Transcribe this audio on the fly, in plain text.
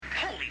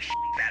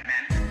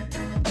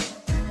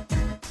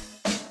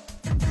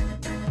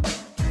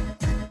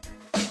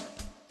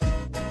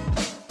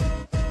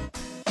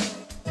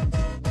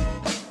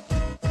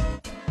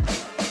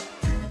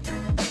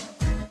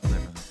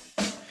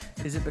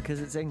Is it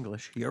because it's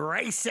English? You're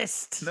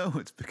racist. No,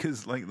 it's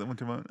because like the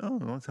winter went, oh,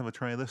 let's have a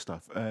try of this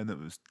stuff, and it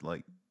was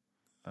like,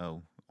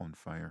 oh, on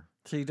fire.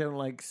 So you don't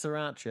like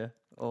sriracha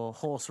or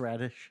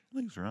horseradish I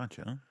like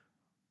sriracha,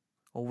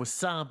 or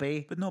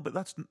wasabi? but no, but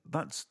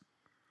that's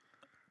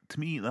to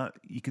me that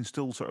you can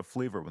still sort of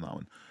flavour with that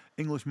one.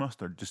 English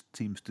mustard just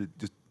seems to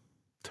just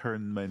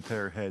turn my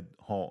entire head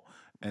hot,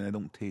 and I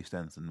don't taste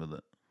anything with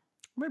it.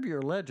 Maybe you're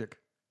allergic.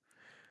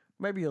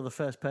 Maybe you're the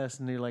first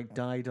person who like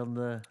died on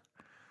the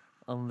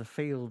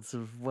fields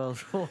of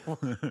World War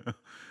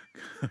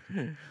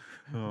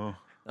I.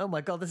 Oh my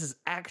God, this is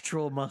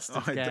actual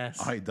mustard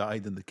gas. I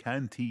died in the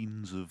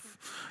canteens of.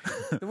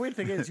 The weird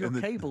thing is, your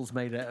cable's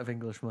made out of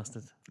English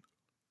mustard.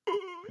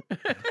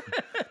 It's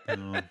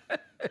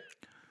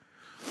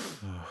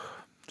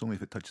only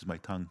if it touches my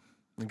tongue.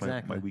 It's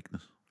Exactly. my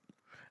weakness.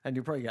 And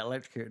you'll probably get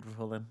electrocuted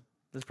before then.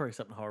 There's probably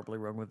something horribly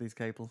wrong with these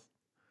cables.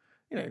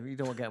 You know, you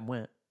don't want to get them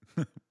wet.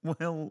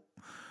 Well,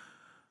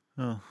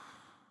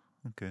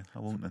 okay, I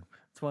won't then.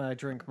 That's why I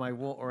drink my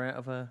water out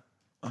of a...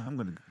 I'm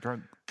going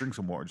to drink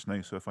some water just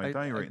now, so if I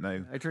die right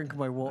now, I drink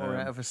my water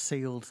out of a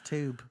sealed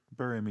tube.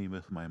 bury me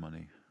with my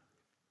money.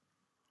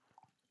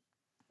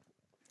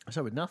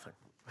 So with nothing.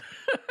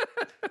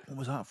 What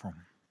was that from?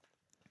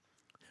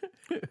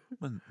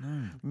 Well,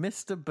 no,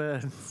 Mr.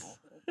 Burns.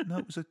 no,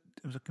 it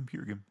was a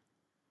computer game.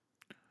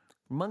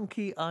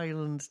 Monkey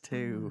Island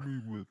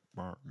 2.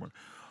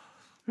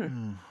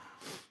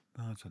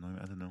 That's annoying.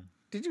 I don't know.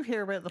 Did you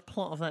hear about the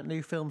plot of that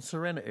new film,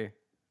 Serenity?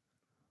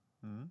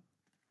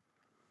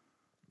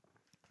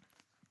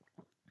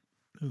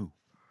 Ooh.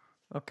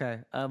 Okay.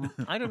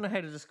 I don't know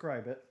how to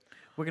describe it.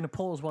 We're going to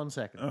pause 1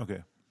 second.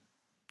 Okay.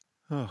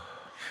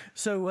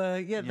 So,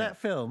 that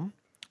film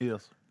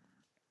Yes.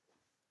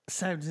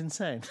 sounds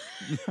insane.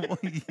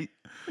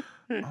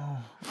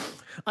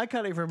 I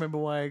can't even remember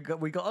why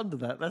we got onto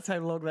that. That's how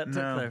long that took,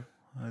 though.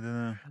 I don't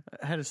know.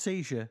 I had a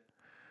seizure.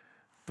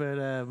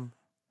 But,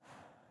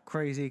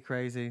 crazy.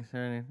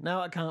 No,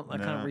 I can't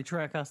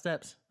retrack our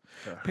steps.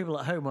 People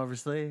at home,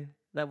 obviously,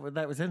 that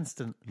was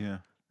instant. Yeah.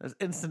 There's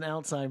instant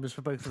Alzheimer's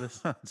for both of us.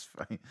 That's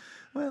fine.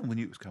 Well, we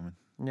knew it was coming.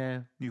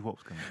 Yeah. Knew what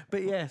was coming.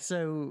 But yeah,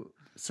 so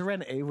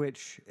Serenity,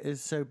 which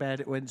is so bad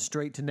it went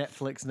straight to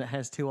Netflix and it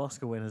has 2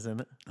 Oscar winners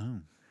in it. Oh.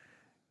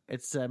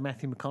 It's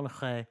Matthew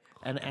McConaughey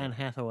and Anne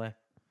Hathaway.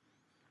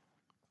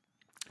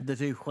 The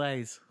two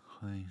Hueys.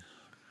 Hi.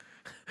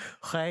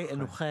 Huey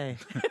and Huey.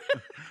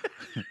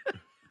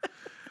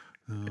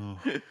 No,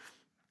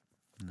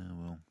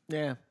 well.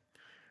 Yeah.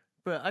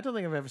 But I don't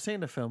think I've ever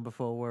seen a film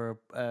before where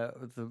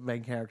the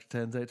main character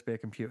turns out to be a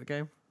computer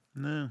game.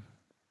 No.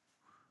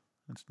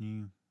 That's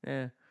new.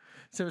 Yeah.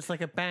 So it's like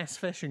a bass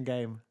fishing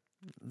game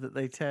that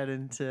they turn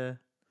into...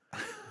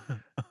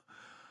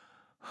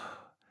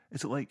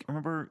 Is it like,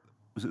 remember,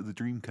 was it the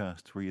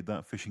Dreamcast where you had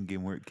that fishing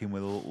game where it came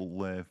with a little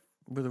with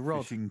a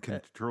rod. fishing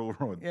control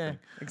rod Yeah, thing?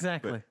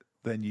 exactly. But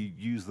then you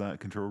use that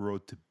control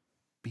rod to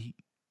beat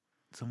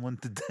someone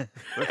to death.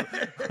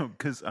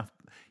 Because,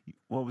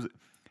 what was it?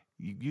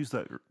 You use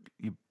that,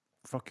 you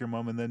fuck your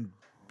mum and then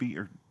beat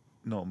her.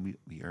 No, beat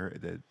her,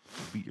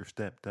 beat your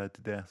stepdad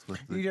to death with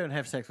the... You don't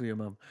have sex with your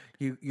mum.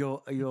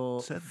 Your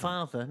Said that.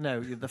 father... No,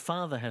 the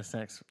father has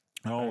sex.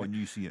 Oh, and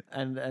you see it.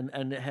 And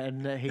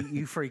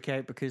you freak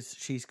out because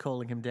she's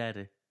calling him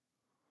daddy.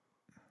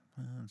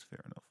 That's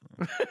fair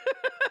enough.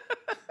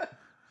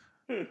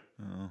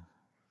 Oh.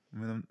 I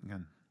mean,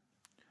 again,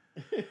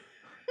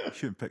 I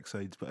shouldn't pick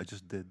sides, but I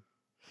just did.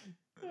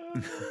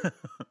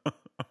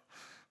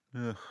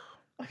 Ugh.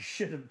 I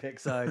shouldn't pick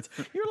sides.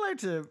 You're allowed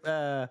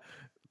to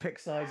pick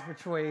sides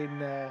between...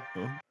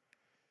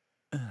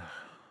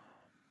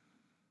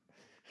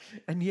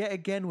 And yet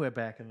again we're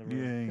back in the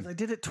room. Yay. Because I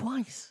did it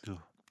twice. So,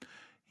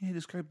 yeah,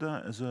 describe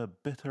that as a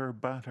bitter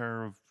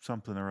batter of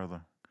something or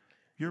other.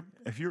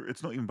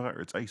 It's not even batter,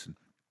 it's icing.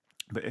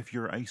 But if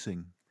your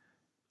icing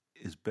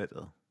is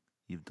bitter,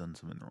 you've done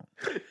something wrong.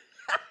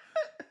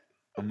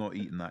 I'm not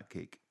eating that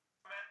cake.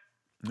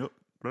 Nope.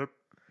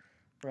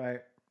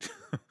 Right.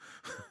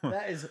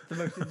 That is the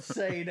most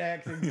insane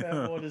acting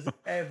Billboard has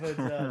ever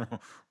done.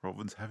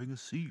 Robin's having a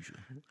seizure.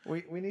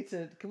 We need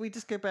to... Can we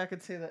just go back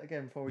and say that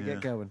again before we get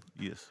going?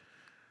 Yes.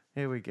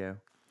 Here we go.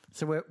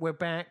 So we're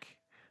back.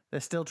 They're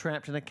still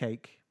trapped in a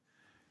cake.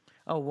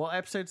 Oh, what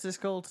episode's this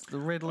called? The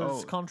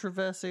Riddler's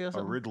Controversy or A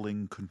something?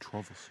 riddling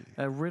controversy.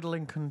 A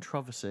riddling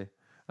controversy.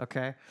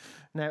 Okay.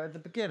 Now, at the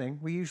beginning,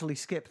 we usually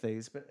skip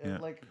these, but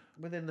like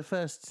within the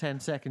first 10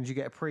 seconds, you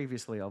get a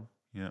previously on.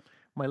 Yeah.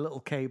 My little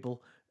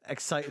cable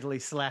excitedly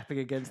slapping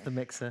against the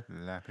mixer.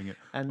 Lapping it.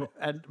 And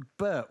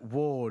Burt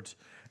Ward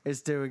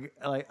is doing,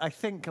 like, I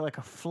think like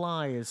a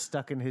fly is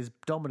stuck in his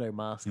domino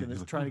mask and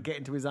is trying to get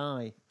into his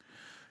eye.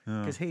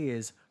 Because he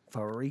is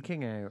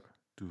freaking out.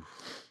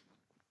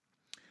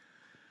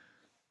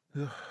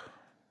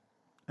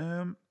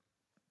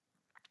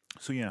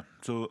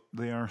 So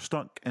they are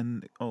stuck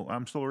in... Oh,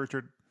 I'm still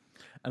Richard.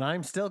 And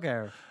I'm still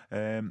Gareth.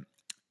 They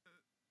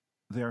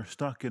are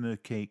stuck in a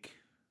cake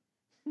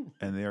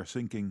and they are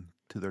sinking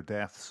to their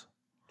deaths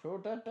To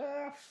the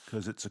death.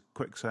 because it's a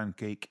quicksand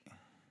cake.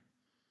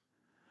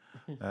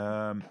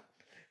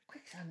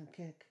 Quicksand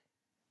cake.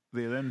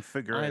 They then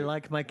figure I out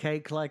like my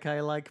cake like I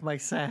like my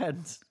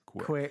sand.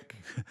 Quick.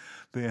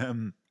 they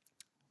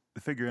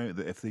figure out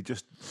that if they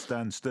just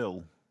stand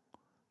still,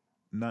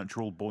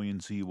 natural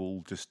buoyancy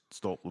will just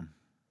stop them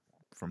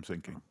from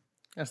sinking.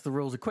 That's the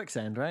rules of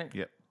quicksand, right?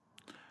 Yep.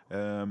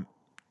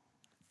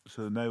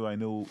 So now I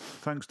know,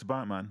 thanks to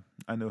Batman,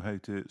 I know how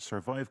to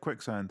survive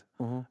quicksand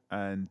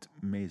and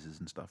mazes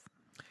and stuff.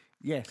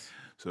 Yes.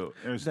 So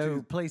there's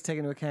Though, please take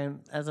into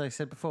account, as I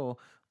said before,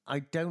 I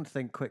don't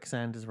think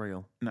quicksand is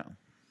real. No.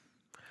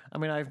 I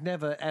mean, I've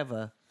never,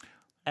 ever,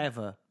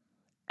 ever,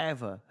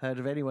 ever heard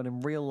of anyone in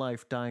real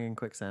life dying in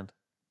quicksand.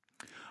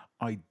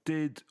 I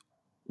did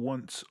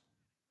once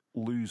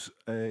lose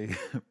a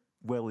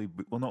welly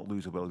boot. Well, not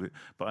lose a welly boot,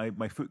 but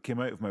my foot came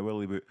out of my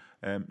welly boot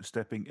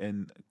stepping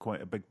in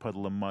quite a big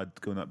puddle of mud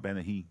going up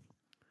Benahee.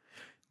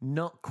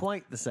 Not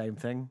quite the same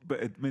thing.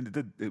 But it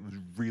was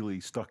really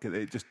stuck.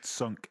 It just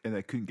sunk and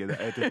I couldn't get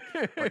it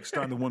out. Like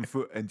stand on one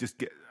foot and just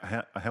get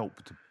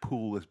help to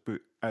pull this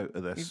boot out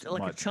of this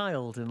Like mud. a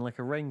child in like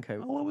a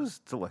raincoat. Well, I was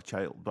still a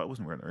child, but I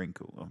wasn't wearing a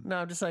raincoat. No,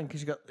 I'm just saying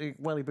because you got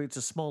welly boots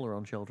are smaller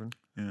on children.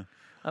 Yeah.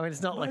 I mean,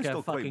 it's not Well, like they're a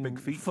still quite fucking big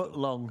feet, foot though.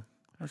 long.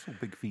 That's all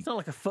big feet. It's not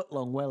like a foot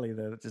long welly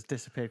though that just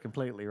disappeared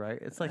completely, right?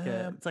 It's like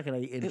it's like an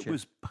 8-inch. It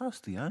was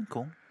past the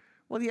ankle.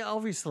 Well, yeah,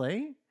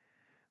 obviously,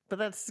 but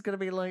that's going to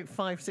be like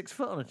 5-6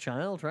 foot on a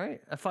child,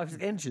 right?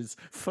 5-6 inches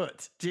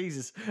foot.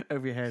 Jesus,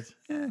 over your head.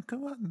 Yeah,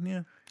 come on,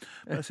 yeah.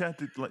 But I had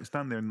to like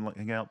stand there and like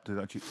help to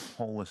actually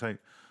haul this out.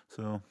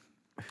 So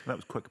that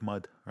was quick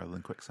mud rather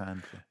than quick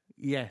sand. So,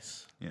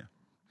 Yes. yeah.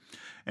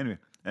 Anyway,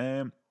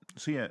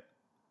 so yeah,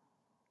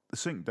 the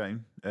sink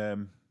down.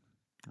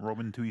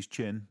 Robin to his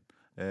chin.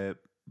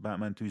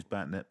 Batman to his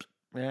bat nips.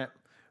 Yeah.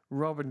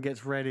 Robin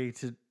gets ready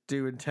to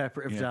do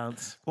interpretive Yeah.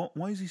 dance. Well,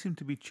 why does he seem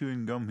to be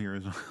chewing gum here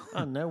as well? I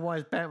don't know. Why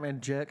is Batman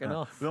jerking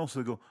off? But also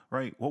they go,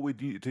 right, what we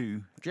need to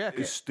do Jerk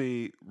is it.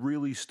 stay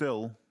really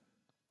still,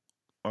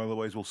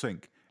 otherwise we'll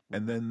sink.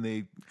 And then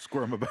they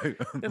squirm about.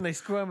 Then they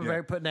squirm Yeah.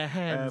 about putting their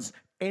hands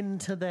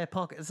into their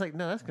pocket. It's like,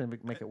 no, that's going to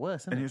make it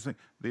worse, isn't And it? here's the thing,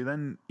 they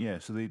then,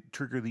 so they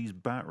trigger these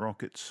bat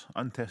rockets,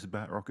 untested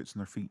bat rockets in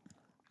their feet.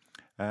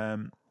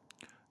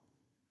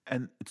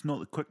 And it's not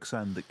the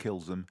quicksand that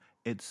kills them,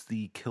 it's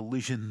the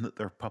collision that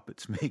their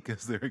puppets make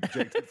as they're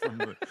ejected from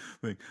the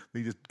thing.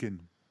 They just get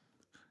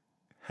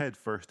head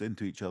first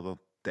into each other,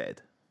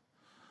 dead.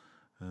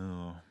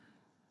 Oh.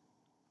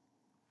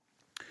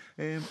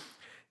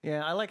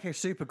 Yeah, I like how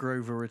Super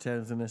Groover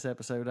returns in this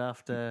episode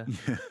after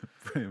Yeah,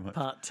 pretty much.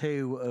 part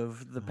 2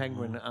 of the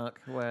Penguin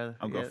arc, where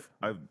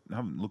I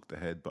haven't looked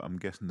ahead, but I'm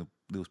guessing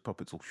those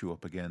puppets will show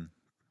up again.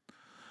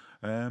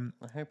 I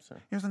hope so.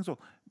 Here's the thing, so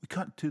we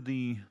cut to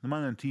the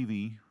man on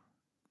TV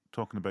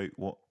talking about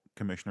what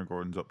Commissioner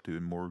Gordon's up to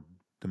and more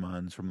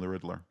demands from the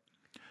Riddler.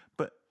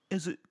 But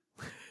was it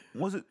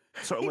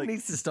sort of He like...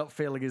 needs to stop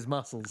feeling his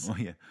muscles. Oh,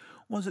 yeah.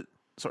 Was it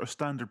sort of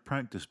standard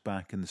practice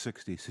back in the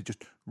 60s to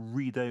just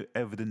read out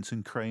evidence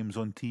and crimes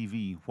on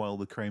TV while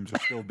the crimes are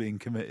still being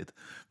committed?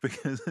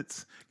 Because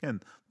it's,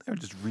 again, they're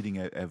just reading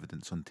out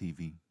evidence on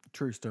TV.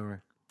 True story.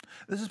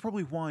 This is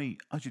probably why,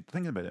 actually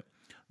thinking about it,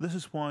 this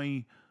is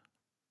why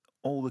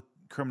all the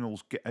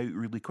criminals get out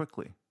really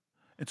quickly.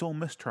 It's all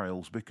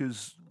mistrials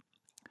because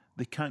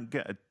they can't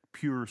get a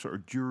pure sort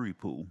of jury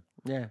pool.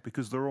 Yeah.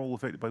 Because they're all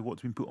affected by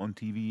what's been put on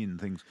TV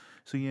and things.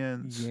 So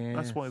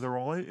that's why they're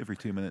all out every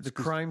 2 minutes. The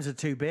crimes are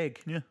too big.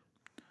 Yeah.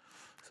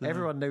 So,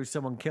 Everyone knows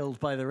someone killed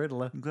by the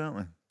Riddler.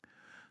 exactly.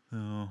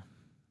 Oh,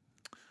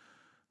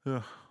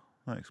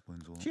 that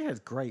explains a lot. She has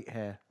great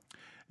hair.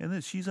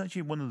 And she's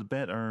actually one of the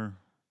better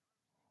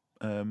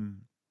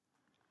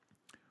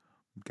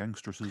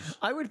gangstresses.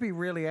 I would be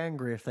really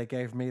angry if they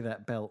gave me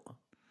that belt.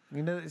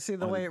 You know, see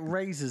the way it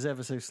raises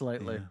ever so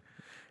slightly. Yeah.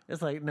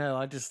 It's like, no,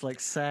 I just like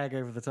sag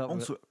over the top of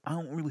Also, it. I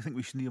don't really think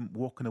we should need him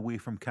walking away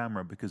from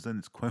camera because then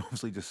it's quite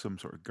obviously just some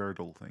sort of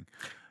girdle thing.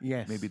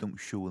 Yes. Maybe don't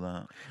show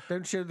that.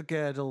 Don't show the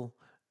girdle.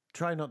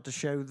 Try not to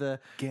show the...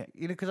 Get-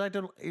 because I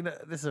don't...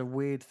 this is a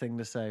weird thing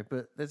to say,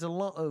 but there's a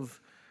lot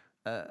of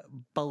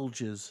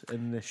bulges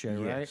in this show,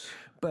 right? Yes.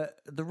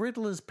 But the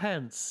Riddler's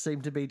pants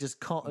seem to be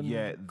just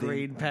cotton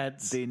green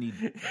pants. They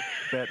need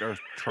better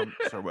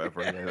trunks or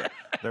whatever. Yeah,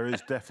 there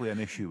is definitely an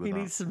issue with He that.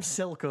 needs some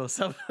silk or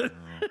something.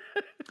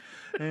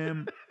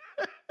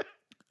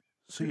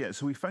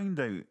 So we find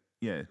out.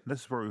 Yeah,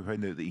 this is where we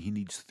find out that he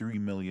needs $3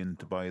 million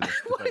to buy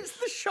this. What is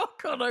the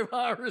shock on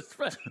O'Hara's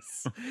face?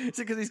 Is it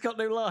because he's got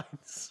no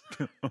lines?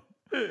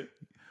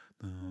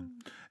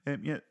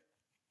 Yeah.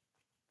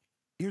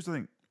 Here's the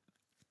thing.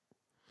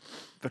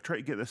 They're trying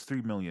to get this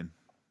 $3 million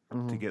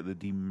to get the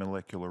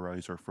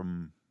demolecularizer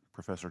from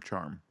Professor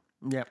Charm.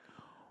 Yep.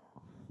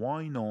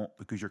 Why not?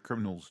 Because you're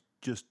criminals.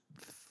 Just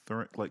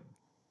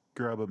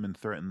grab him and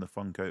threaten the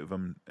funk out of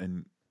him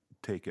and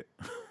take it.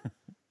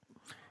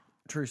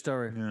 True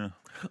story. Yeah.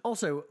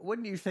 Also,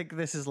 wouldn't you think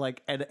this is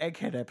like an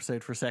Egghead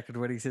episode for a second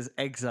when he says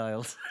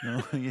exiled?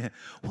 No, yeah.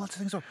 Well, that's the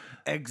thing. So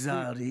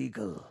Exiled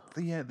eagle.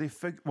 they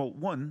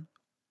one.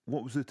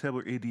 what was the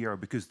Tebler ADR?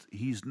 Because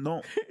he's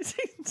not. Is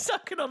he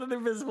sucking on an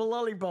invisible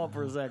lollipop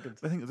for a second?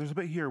 I think there's a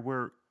bit here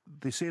where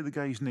they say the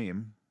guy's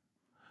name,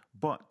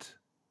 but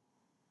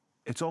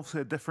it's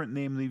obviously a different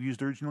name they've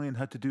used originally and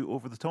had to do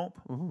over the top.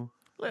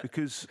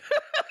 Because.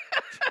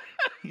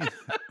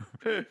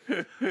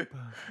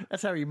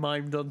 That's how he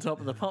mimed on top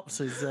of the pops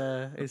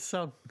his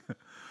song.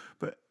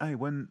 But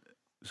when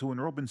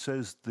Robin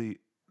says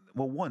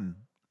one,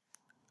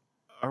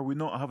 are we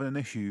not having an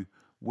issue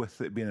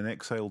with it being an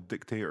exiled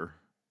dictator?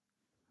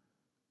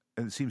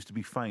 And it seems to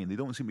be fine. They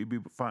don't seem to be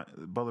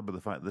bothered by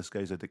the fact that this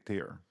guy's a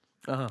dictator.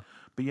 Uh-huh.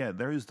 But yeah,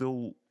 there is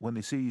when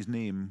they say his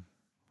name,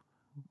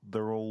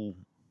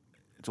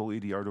 it's all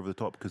ADR'd over the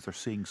top because they're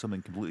saying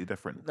something completely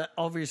different.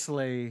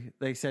 Obviously,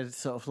 they said it's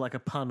sort of like a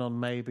pun on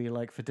maybe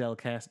like Fidel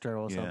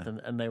Castro or something,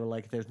 and they were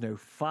like, "There's no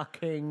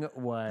fucking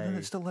way." And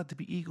it still had to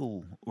be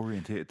eagle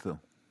orientated though.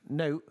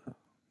 No,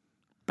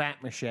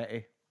 bat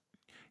machete.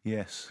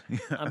 Yes,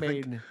 I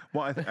mean,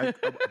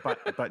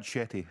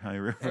 Batchetti.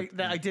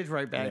 I did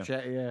write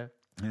Batchetti.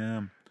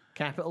 Yeah.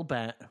 Capital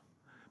Bat.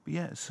 But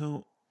yeah,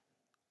 so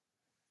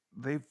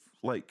they've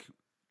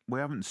we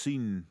haven't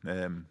seen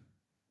the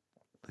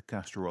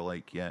Castro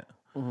alike yet,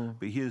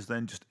 but he is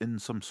then just in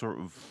some sort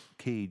of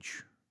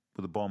cage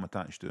with a bomb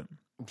attached to it.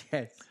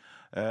 Yes.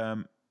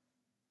 But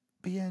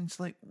yeah,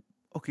 it's like,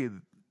 okay,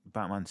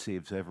 Batman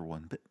saves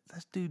everyone, but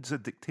this dude's a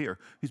dictator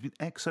who's been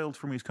exiled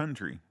from his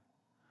country,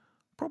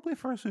 probably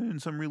for doing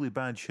some really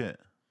bad shit.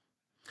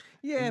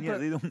 Yeah, but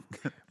they don't.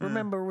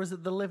 Remember, was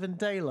it The Living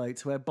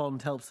Daylights where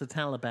Bond helps the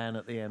Taliban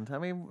at the end? I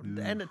mean,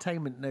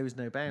 entertainment knows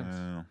no bounds.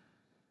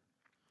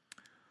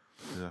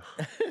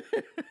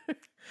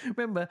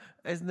 Remember,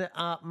 isn't it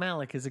Art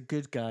Malik is a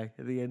good guy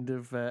at the end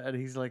of, and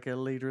he's like a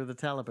leader of the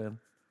Taliban?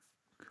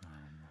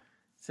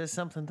 Says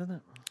something,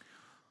 doesn't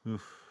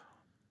it?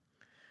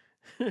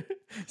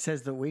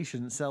 Says that we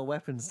shouldn't sell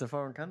weapons to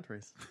foreign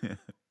countries. I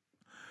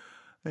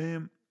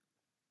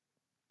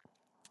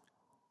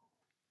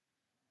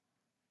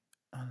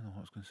don't know what I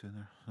was going to say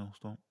there, so I'll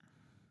stop.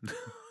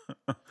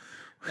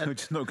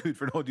 Which is not good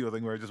for an audio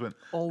thing where I just went.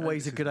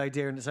 Always a good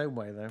idea in its own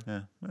way, though.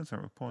 Yeah, that's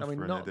our pause I mean,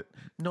 for an edit.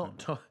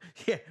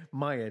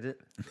 My edit.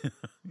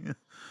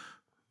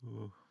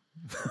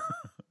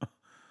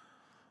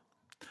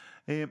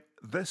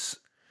 This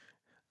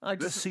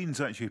This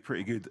scene's actually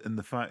pretty good in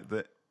the fact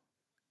that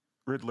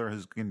Riddler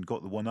has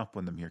got the one up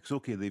on them here. Because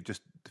okay, they've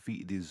just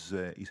defeated his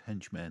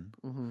henchmen,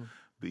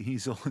 but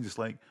he's all just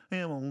like,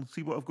 "Hey, well,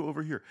 see what I've got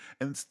over here."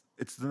 And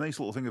it's the nice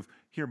little thing of,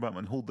 "Here,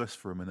 Batman, hold this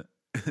for a minute."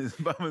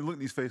 Batman looked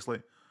in his face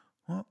like,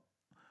 "What?"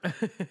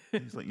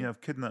 He's like, "Yeah,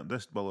 I've kidnapped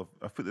this. Well,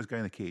 I've put this guy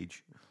in a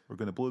cage. We're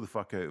going to blow the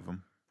fuck out of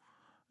him."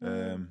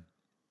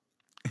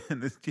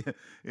 And it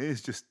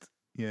is just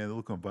the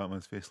look on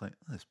Batman's face like,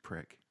 "This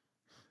prick."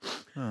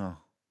 Oh.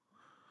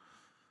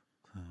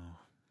 I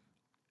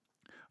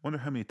wonder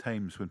how many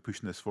times when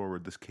pushing this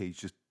forward, this cage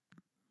just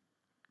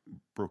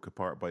broke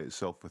apart by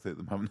itself without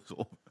them having to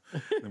solve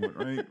it. They went,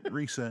 right,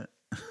 reset.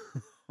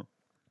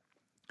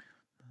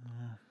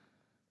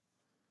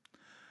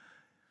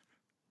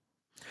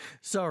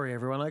 Sorry,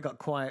 everyone, I got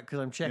quiet because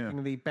I'm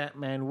checking the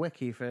Batman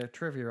wiki for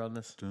trivia on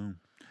this.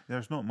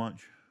 There's not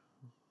much.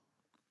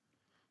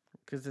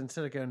 Because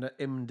instead of going to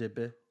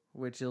IMDb,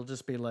 which will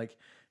just be like,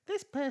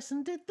 this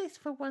person did this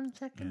for 1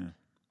 second.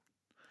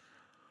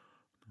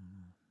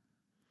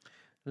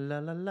 La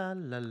la la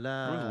la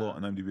la. There was a lot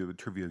on IMDb with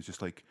trivia. It's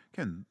just like,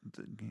 Ken,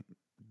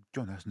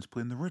 John Aston's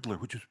playing the Riddler,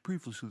 which was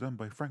previously done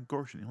by Frank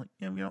Gorshin. You're like,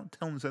 yeah, we're not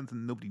telling us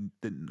anything nobody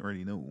didn't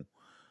already know.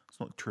 It's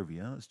not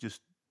trivia. It's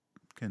just,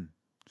 Ken,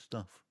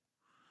 stuff.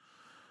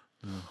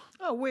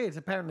 Oh, weird.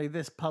 Apparently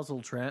this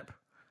puzzle trap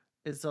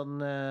is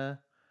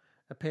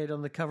appeared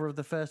on the cover of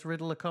the first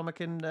Riddler comic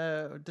in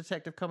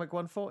Detective Comic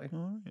 140.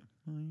 All right.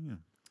 Yeah.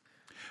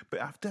 But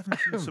I've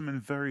definitely seen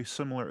something very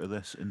similar to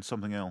this in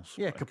something else.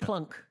 Yeah,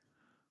 Kerplunk.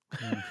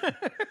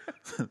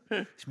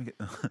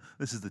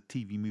 This is the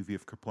TV movie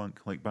of Kerplunk,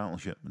 like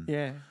Battleship.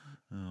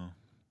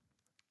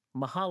 Mahalo,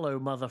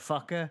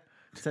 motherfucker,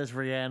 says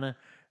Rihanna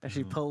as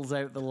she pulls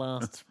out the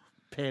last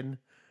pin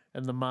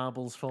and the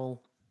marbles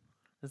fall.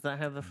 Is that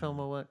how the film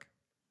will work?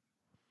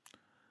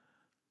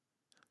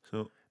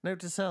 So,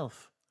 note to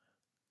self: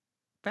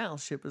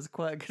 Battleship is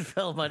quite a good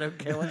film. I don't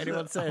care what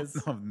anyone says.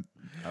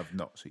 I've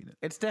not seen it.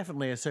 It's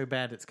definitely a so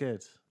bad it's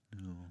good.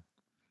 No.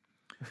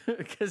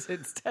 Because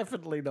it's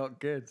definitely not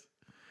good.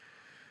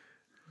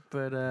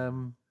 But,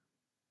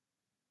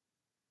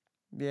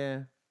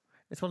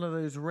 it's one of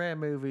those rare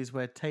movies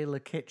where Taylor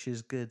Kitsch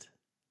is good.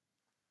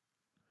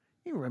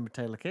 You remember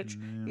Taylor Kitsch?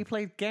 Yeah. He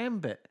played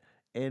Gambit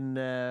in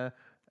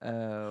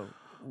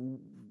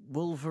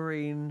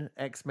Wolverine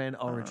X-Men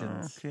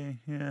Origins. Okay,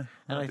 yeah.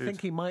 And I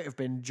think he might have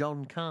been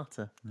John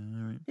Carter.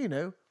 Right. You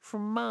know,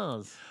 from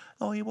Mars.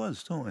 Oh, he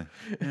was, totally.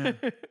 Yeah.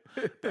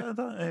 But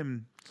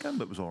that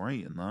Gambit was all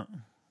right in that.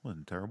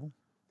 Wasn't terrible.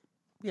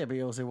 Yeah, but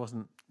he also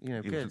wasn't,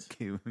 good.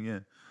 Yeah.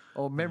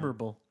 Or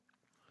memorable.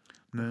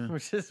 No.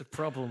 Which is a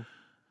problem.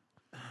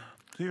 So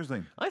here's the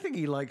thing. I think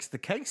he likes the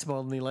case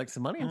more than he likes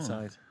the money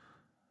inside.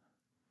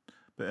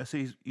 But I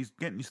say he's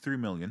getting his $3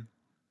 million.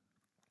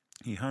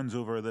 he hands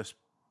over this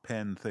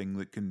pen thing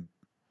that can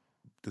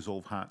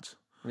dissolve hats.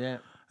 Yeah.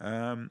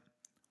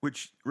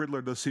 Which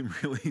Riddler does seem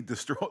really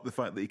distraught at the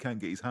fact that he can't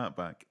get his hat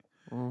back.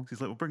 So he's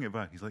like, well, bring it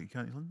back. He's like, you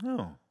can't. He's like,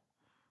 no,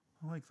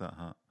 I like that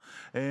hat.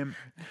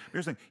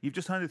 Here's the thing. You've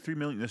just handed 3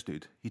 million to this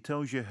dude. He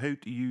tells you how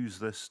to use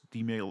this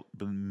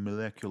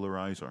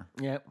demolecularizer.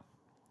 Yep.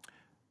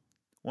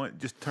 Why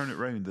just turn it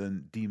round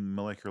and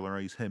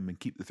demolecularize him and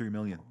keep the 3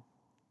 million?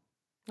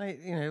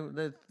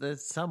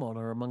 There's some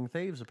honor among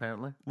thieves,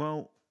 apparently.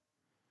 Well,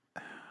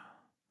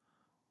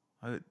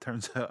 it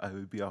turns out I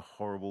would be a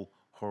horrible,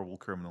 horrible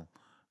criminal.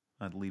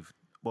 I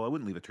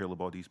wouldn't leave a trail of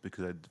bodies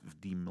because I'd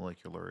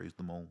demolecularized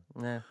them all.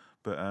 Yeah.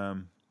 But,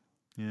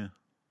 yeah.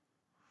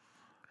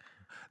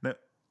 Now,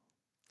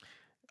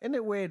 isn't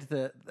it weird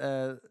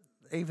that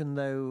even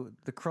though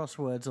the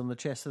crosswords on the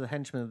chest of the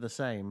henchman are the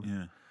same,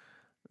 yeah.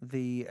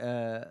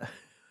 the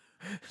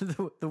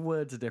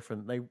words are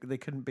different. They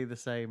couldn't be the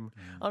same.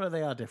 Oh no,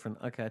 they are different.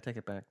 Okay, I take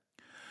it back.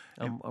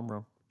 I'm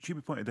wrong. Should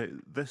be pointed out,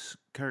 this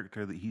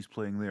character that he's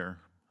playing there,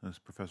 this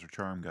Professor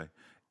Charm guy,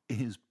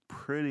 is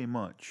pretty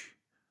much,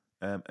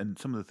 and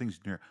some of the things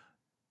in here,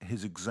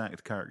 his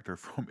exact character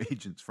from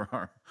Agents for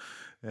Harm.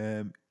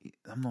 I'm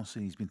not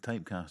saying he's been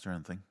typecast or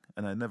anything,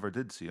 and I never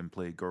did see him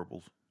play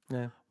Goebbels.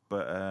 Yeah.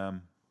 But,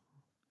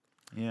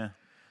 yeah.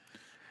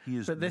 He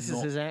is. But this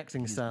is his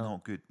acting style.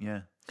 Not good,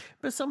 yeah.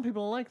 But some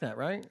people like that,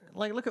 right?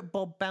 Like, look at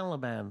Bob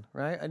Balaban,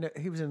 right? I know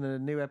he was in a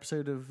new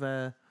episode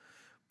of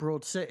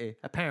Broad City,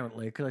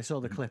 apparently, because I saw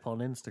the clip on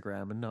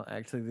Instagram and not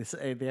actually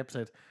the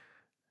episode.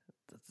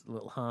 That's a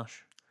little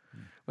harsh.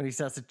 When he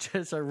starts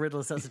to, so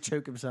Riddler starts to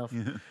choke himself.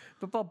 Yeah.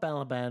 But Bob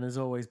Balaban is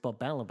always Bob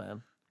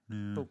Balaban.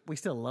 Yeah. But we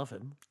still love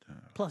him.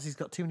 Plus, he's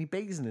got too many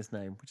B's in his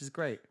name, which is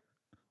great.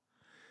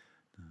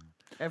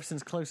 Ever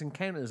since Close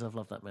Encounters, I've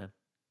loved that man.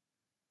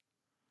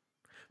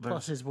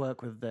 Plus his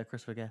work with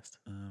Christopher Guest.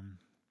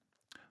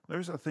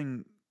 There's a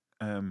thing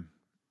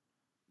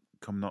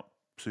coming up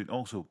soon.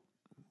 Also,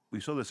 we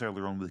saw this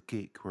earlier on with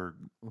Cake, where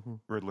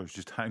Riddler's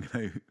just hanging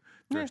out,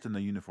 dressed in a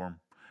uniform.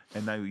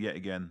 And now, yet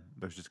again,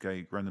 there's this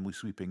guy randomly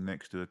sweeping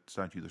next to a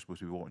statue they're supposed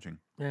to be watching.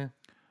 Yeah.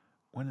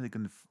 When are they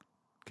going to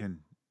can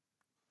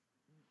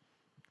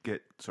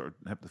get sort of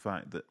hip the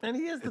fact that... And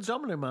he has the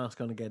domino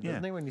mask on again,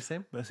 doesn't he, when you see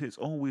him? But I say it's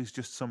always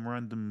just some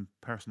random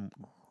person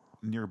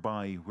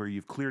nearby where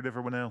you've cleared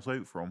everyone else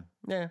out from.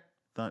 Yeah.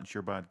 That's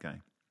your bad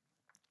guy.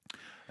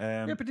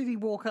 Yeah, but did he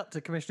walk up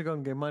to Commissioner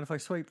Gordon and go, mind if I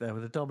sweep there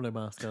with a domino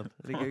mask on?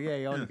 Did he go,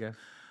 yeah, on you go?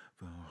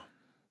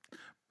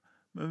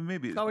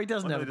 Maybe. He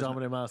doesn't have a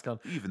domino mask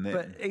on. Even then.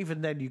 But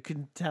even then, you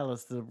can tell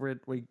us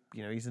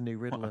he's a new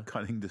Riddler. What a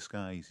cunning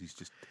disguise. He's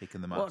just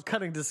taken the mask. What a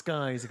cunning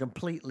disguise. A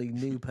completely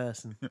new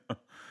person.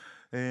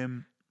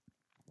 There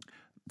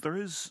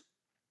is,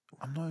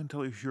 I'm not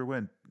entirely sure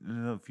when, I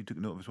don't know if you took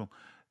note of as well,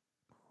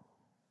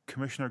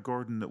 Commissioner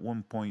Gordon at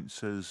one point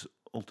says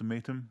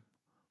ultimatum.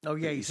 Oh,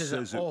 yeah, he says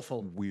it's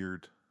awful.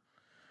 Weird.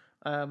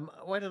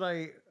 Why did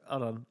I...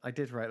 Hold on, I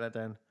did write that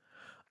down.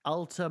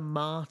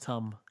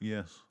 Ultimatum.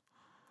 Yes.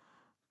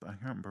 But I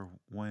can't remember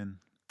when.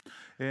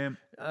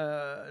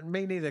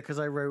 Me neither, because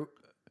I wrote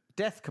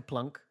Death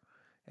Kaplunk,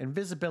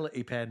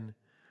 Invisibility Pen,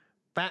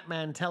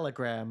 Batman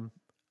Telegram,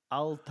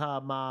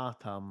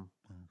 Ultimatum.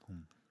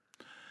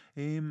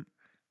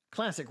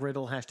 Classic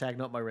riddle, hashtag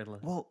not my Riddler.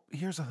 Well,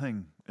 here's the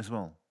thing as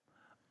well.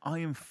 I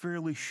am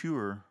fairly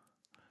sure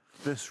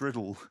this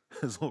riddle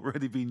has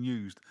already been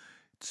used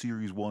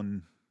Series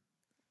 1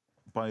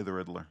 by the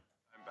Riddler.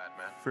 I'm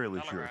Batman.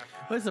 Fairly sure.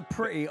 Well, it's a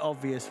pretty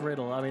obvious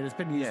riddle. I mean, it's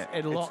been used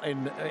a lot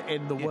in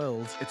the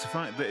world. It's the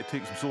fact that it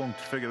takes them so long to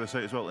figure this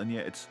out as well, and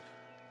yet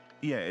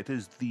it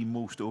is the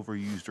most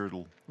overused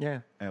riddle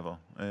ever.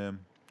 Here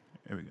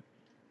we go.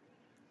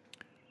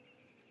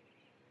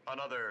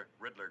 Another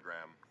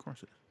Riddlergram. Of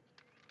course it is.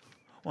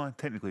 Well,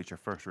 technically it's your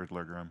first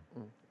Riddlergram.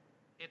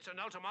 It's an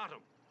ultimatum.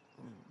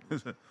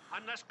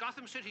 Unless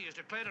Gotham City is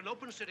declared an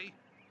open city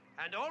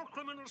and all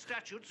criminal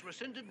statutes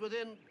rescinded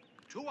within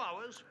 2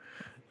 hours.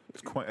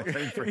 It's quite a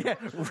time frame.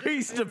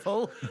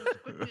 Reasonable. As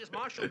quickly as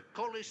Marshal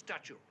Coley's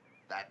statue.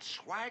 That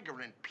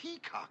swaggering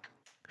peacock.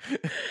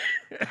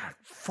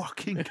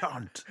 Fucking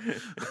cunt.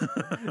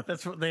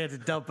 That's what they had to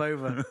dump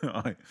over.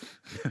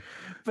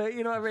 But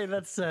you know what I mean?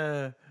 That's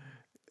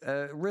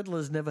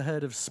Riddler's never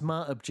heard of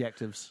smart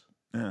objectives.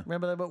 Yeah.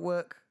 Remember them at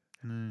work?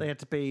 They had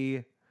to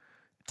be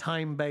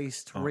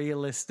time-based,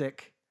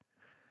 realistic,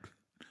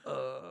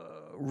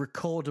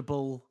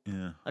 recordable.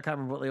 Yeah. I can't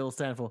remember what they all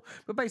stand for.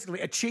 But basically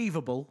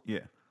achievable. Yeah.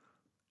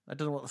 I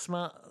don't know what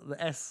the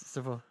S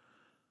stood for.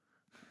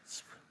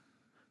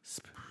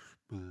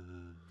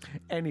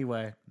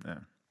 Anyway. Yeah.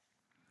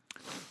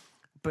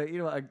 But you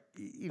know what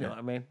what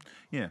I mean?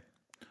 Yeah.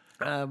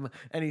 And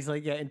he's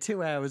like, in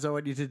 2 hours, I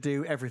want you to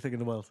do everything in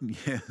the world.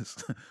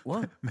 Yes.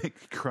 What?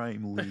 Make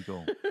crime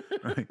legal.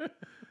 Right.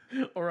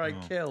 Or I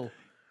kill.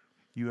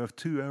 You have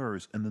 2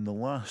 hours, and then the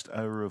last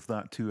hour of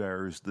that 2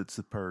 hours, that's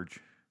the purge.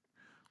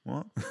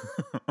 What?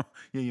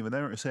 Yeah, you have an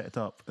hour to set it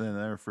up, and then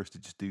an hour for us to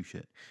just do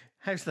shit.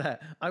 How's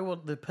that? I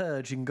want the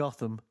purge in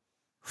Gotham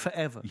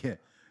forever. Yeah.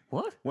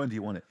 What? When do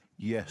you want it?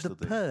 Yes, the they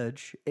do.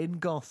 purge in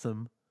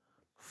Gotham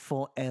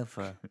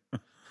forever.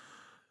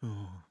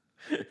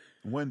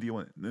 When do you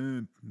want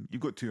it?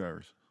 You've got 2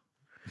 hours.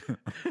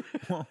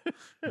 Well,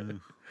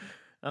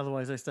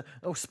 Otherwise, I start.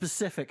 Oh,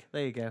 specific.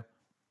 There you go.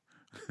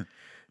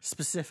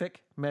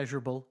 Specific,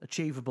 measurable,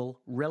 achievable,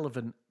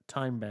 relevant,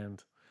 time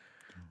bound.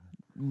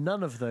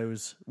 None of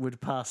those would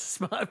pass a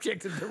smart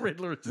objective the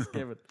Riddler has just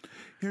given.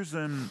 here's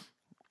a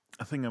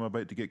thing I'm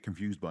about to get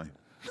confused by.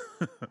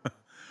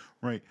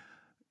 Right.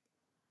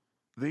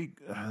 They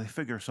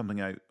figure something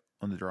out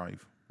on the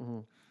drive.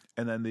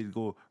 And then they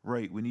go,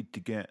 right, we need to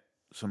get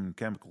some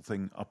chemical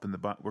thing up in the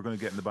back. We're going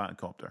to get in the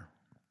Batcopter.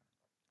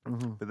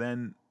 But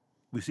then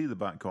we see the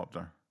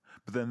Batcopter.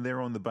 But then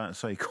they're on the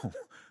Batcycle.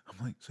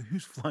 I'm like, so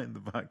who's flying the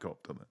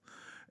Batcopter then?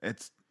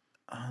 It's,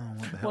 I don't know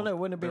what the hell. Well, no,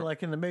 wouldn't it be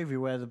like in the movie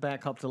where the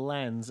Batcopter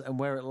lands and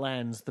where it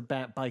lands, the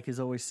Bat bike is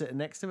always sitting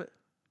next to it?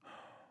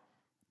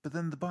 But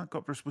then the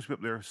Batcopter's supposed to be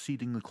up there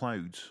seeding the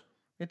clouds.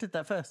 It did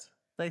that first.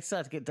 They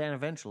started to get down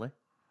eventually.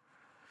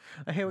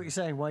 I hear what you're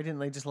saying. Why didn't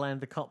they just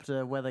land the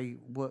copter where they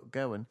were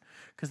going?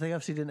 Because they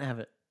obviously didn't have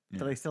it,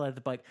 but they still had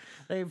the bike.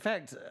 They, in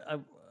fact,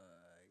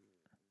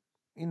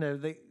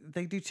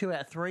 they do 2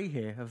 out of 3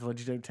 here of what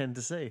you don't tend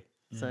to see.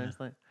 So it's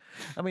like,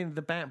 I mean,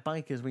 the Bat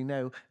bike, as we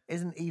know,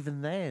 isn't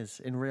even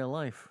theirs in real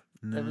life.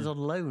 It was on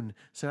loan.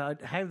 So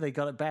how they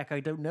got it back, I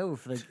don't know.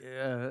 If they,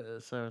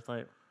 so it's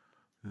like,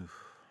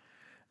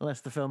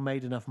 unless the film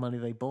made enough money,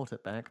 they bought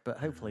it back. But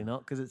hopefully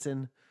not, because it's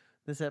in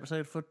this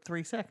episode for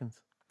 3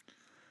 seconds.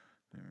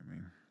 You know what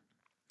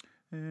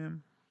I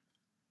mean?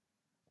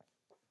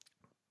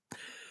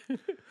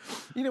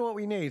 You know what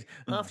we need?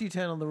 After you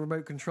turn on the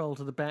remote control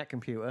to the Bat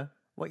computer,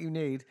 what you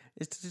need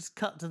is to just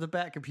cut to the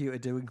Bat computer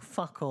doing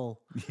fuck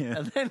all. Yeah.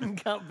 And then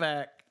cut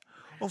back.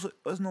 Also,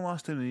 wasn't the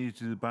last time they needed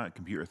to do the Bat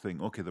computer thing?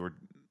 Okay,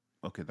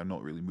 they're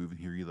not really moving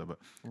here either, but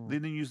they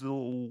didn't use the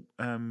little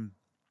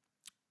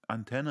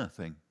antenna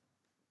thing.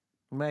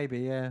 Maybe,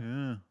 yeah.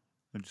 Yeah,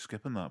 they're just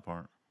skipping that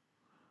part.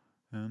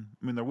 I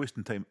mean, they're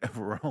wasting time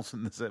everywhere else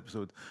in this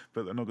episode,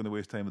 but they're not going to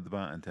waste time with the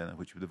Bat antenna,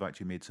 which would have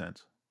actually made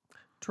sense.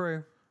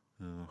 True.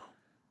 Ugh.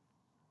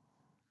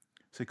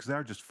 See, because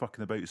they're just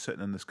fucking about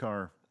sitting in this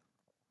car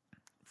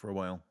for a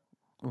while,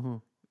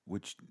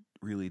 which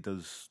really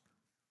does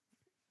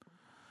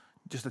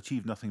just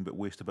achieve nothing but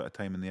waste a bit of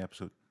time in the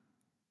episode.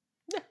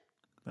 Yeah.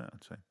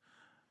 I'd say.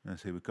 And I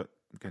say we've got,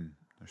 again,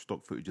 there's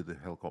stock footage of the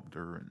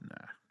helicopter and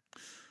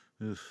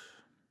ugh.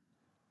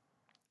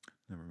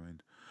 Never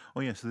mind. Oh,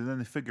 yeah, so then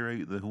they figure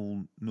out the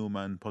whole no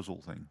man puzzle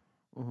thing.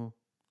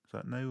 Is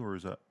that now or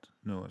is that...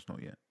 No, that's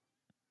not yet.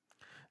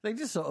 They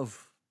just sort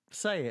of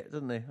say it,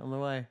 didn't they, on the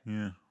way?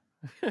 Yeah.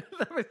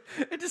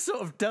 It's just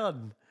sort of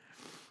done.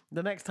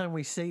 The next time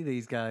we see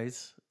these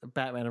guys,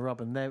 Batman and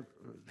Robin, they're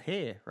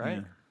here, right?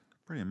 Yeah,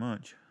 pretty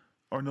much.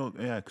 Or no,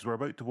 yeah, because we're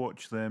about to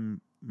watch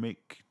them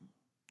make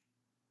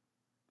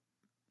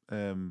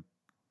the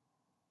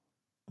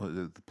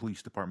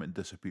police department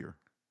disappear.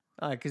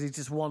 Because he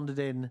just wandered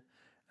in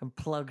and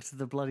plugged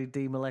the bloody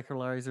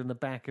demolecularizer in the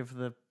back of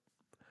the...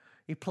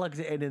 He plugged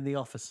it in the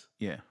office.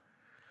 Yeah.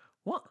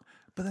 What?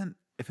 But then,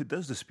 if it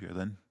does disappear,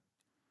 then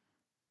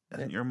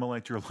hasn't your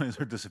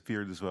molecularizer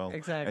disappeared as well?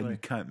 Exactly. And you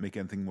can't make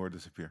anything more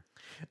disappear.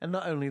 And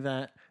not only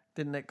that,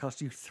 didn't it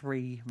cost you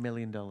 $3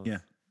 million? Yeah.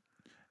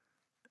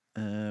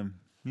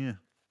 Yeah.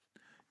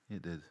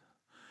 It did.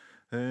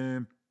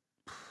 And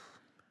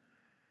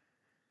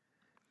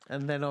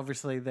then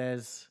obviously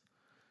there's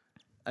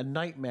a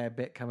nightmare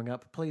bit coming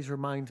up. Please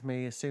remind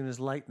me as soon as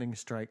lightning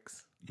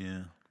strikes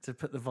Yeah. to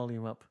put the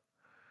volume up.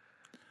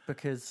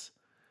 Because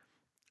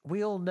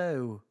we all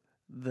know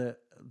that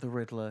the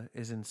Riddler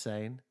is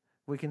insane.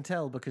 We can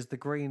tell because the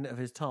green of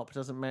his top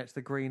doesn't match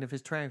the green of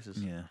his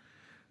trousers, Yeah.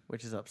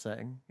 which is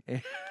upsetting.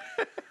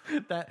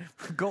 That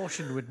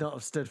Gaussian would not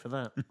have stood for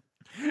that.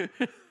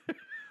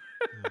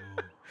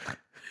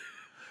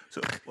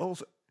 So,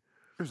 also,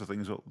 here's the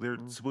thing as well. They're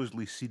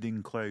supposedly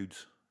seeding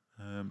clouds,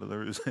 but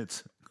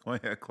it's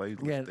quite a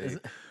cloudless day,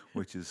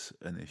 which is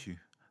an issue.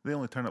 They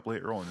only turn up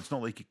later on. It's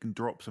not like you can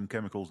drop some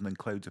chemicals and then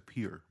clouds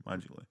appear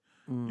magically.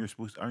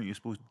 Aren't you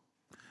supposed?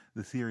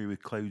 The theory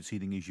with cloud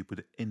seeding is you put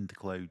it into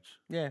clouds.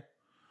 Yeah.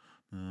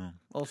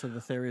 Also, the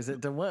theory is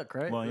it didn't work,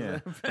 right? Well, yeah.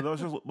 But that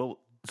was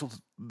so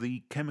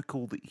the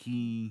chemical that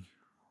he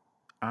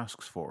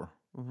asks for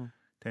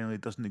technically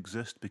doesn't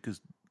exist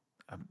because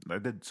I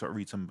did sort of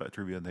read some bit of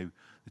trivia and how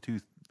the two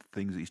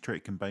things that he's trying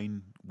to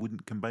combine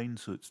wouldn't combine,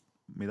 so it's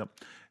made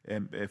up.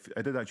 If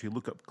I did actually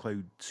look up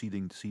cloud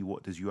seeding to see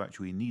what it is you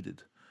actually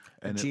needed,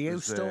 and it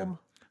was, geostorm?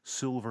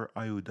 silver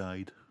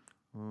iodide,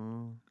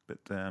 but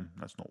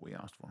that's not what we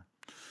asked for.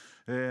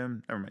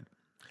 Never mind.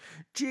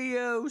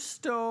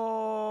 Geostorm!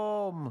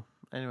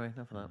 Anyway,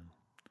 enough of that.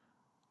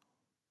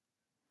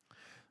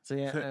 So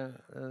yeah,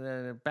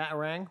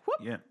 Batarang.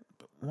 Whoop! Yeah,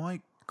 but why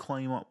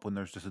climb up when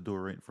there's just a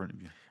door right in front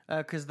of you?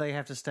 Because they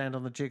have to stand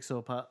on the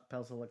jigsaw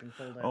puzzle that can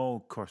fall down. Oh,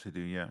 of course they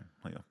do, yeah.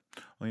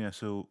 Oh, yeah,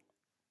 so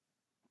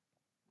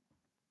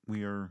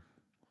we are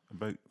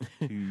about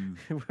to...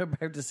 We're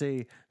about to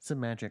see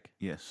some magic.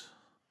 Yes.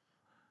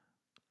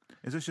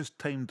 Is this just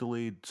time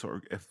delayed, sort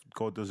of, if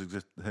God does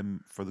exist,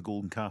 him for the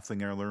golden calf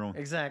thing earlier on?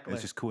 Exactly.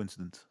 It's just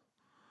coincidence.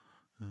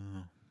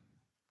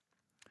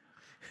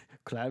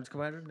 Clouds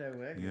come out of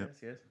nowhere. Yep.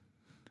 Yes.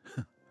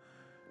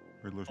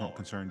 Riddler's not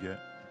concerned yet.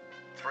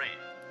 3,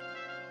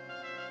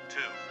 2,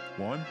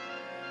 1.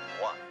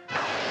 1.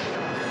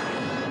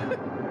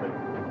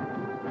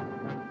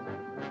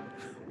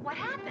 What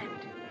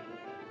happened?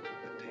 The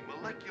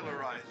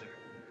demolecularizer.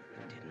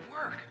 It didn't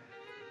work.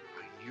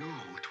 I knew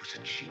it was a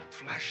cheap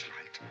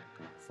flashlight.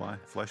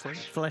 Flashlight?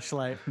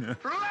 Fleshlight.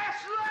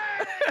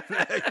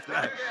 Flashlight!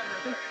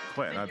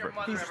 Quite an advert.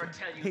 Mother ever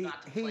tell you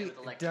not to play He with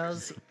electricity?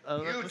 does.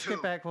 Let's too.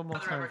 get back one more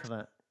time for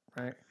that,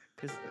 right?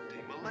 'Cause The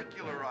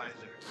demolecularizer.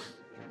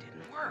 It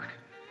didn't work.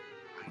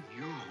 I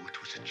knew it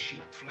was a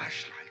cheap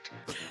flashlight.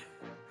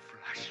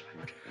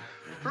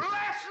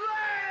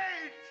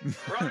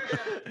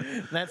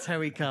 Flashlight! that's how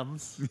he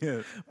comes.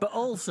 Yeah. But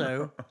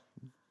also,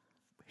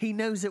 he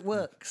knows it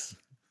works.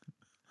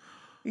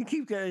 You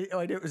keep going, oh,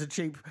 I knew it was a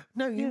cheap.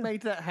 No, you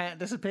made that hat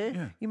disappear.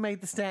 Yeah. You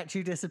made the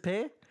statue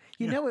disappear.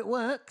 You know it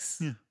works.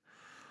 Yeah.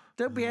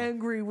 Don't be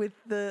angry with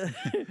the.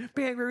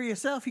 Be angry with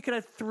yourself. You could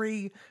have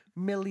 $3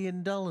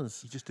 million.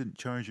 He just didn't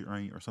charge it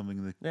right or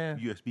something. The Yeah.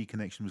 USB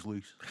connection was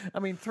loose. I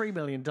mean, $3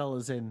 million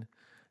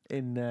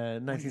in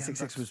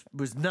 1966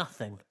 was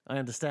nothing. I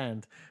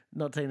understand.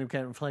 Not taking into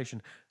account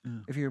inflation.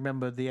 If you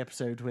remember the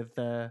episode with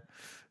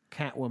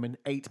Catwoman,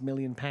 £8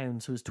 million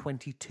was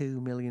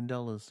 $22 million.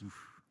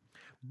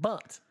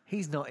 But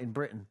he's not in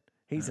Britain.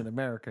 He's in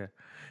America.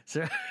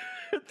 So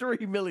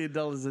 $3 million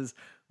is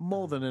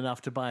more than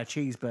enough to buy a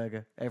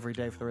cheeseburger every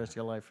day for the rest of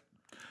your life.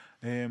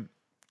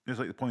 Just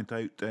like to point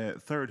out,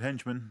 third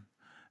henchman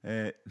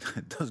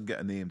doesn't get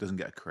a name, doesn't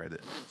get a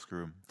credit.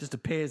 Screw him. Just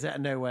appears out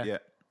of nowhere. Yeah,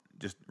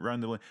 just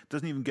randomly.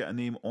 Doesn't even get a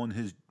name on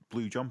his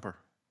blue jumper.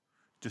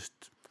 Just,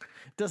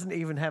 Doesn't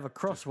even have a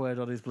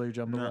crossword on his blue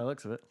jumper by the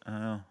looks of it.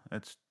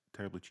 it's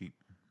terribly cheap.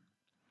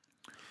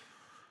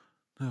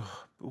 But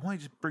why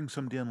just bring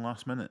somebody in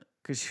last minute?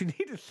 Because you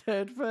need a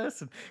third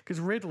person. Because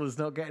Riddler's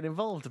not getting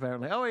involved,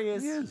 apparently. Oh, he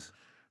is. He is.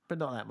 But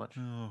not that much.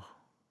 Oh,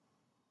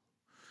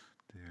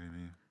 dear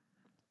me.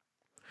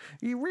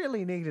 You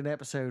really need an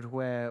episode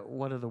where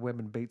one of the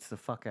women beats the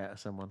fuck out of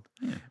someone.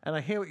 Yeah. And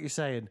I hear what you're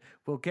saying.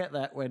 We'll get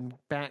that when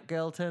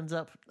Batgirl turns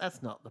up.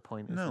 That's not the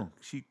point, is No,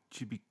 she'd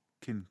be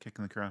kicking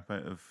the crap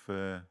out of.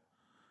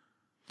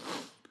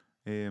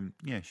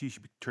 She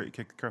should be trying to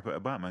kick the crap out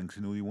of Batman because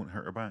you know he won't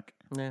hurt her back.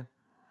 it? Yeah.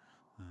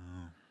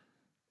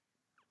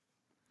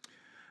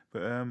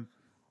 But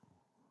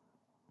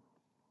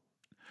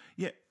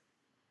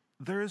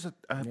there is a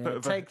bit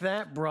of Take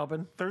that,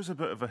 Robin. there's a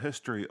bit of a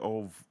history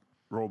of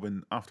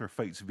Robin after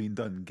fights have been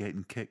done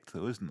getting kicked,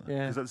 though, isn't there?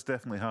 Yeah. Because that's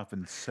definitely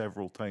happened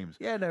several times.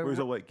 Yeah, no, Whereas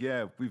all like,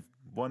 yeah, we've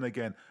won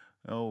again.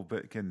 Oh,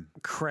 but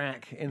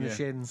Crack in the Yeah.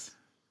 shins.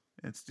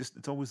 it's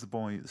always the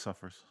boy that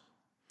suffers.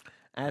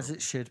 As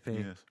it should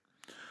be.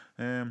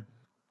 Yes.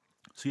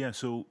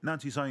 So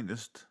Nancy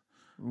Scientist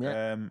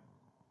Yeah.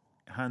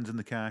 hands in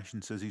the cash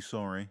and says he's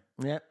sorry,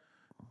 Yeah.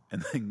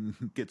 and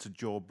then gets a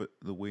job at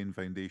the Wayne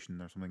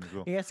Foundation or something as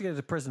well. He has to go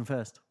to prison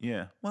first.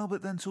 Yeah. Well,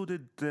 but then so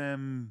did.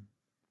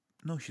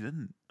 No, she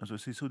didn't. As I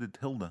say, so did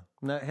Hilda.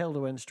 No, Hilda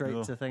went straight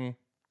No. to thingy.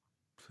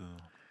 So,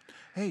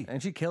 hey,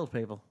 And she killed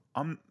people.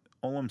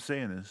 all I'm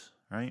saying is,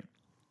 right,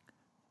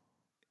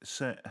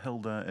 set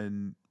Hilda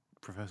and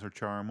Professor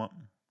Charm up.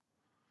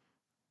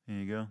 There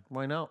you go.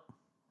 Why not?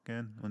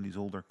 Again, when these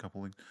older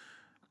couple.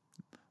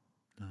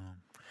 No.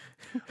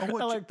 I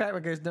like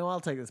Batman goes, no, I'll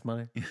take this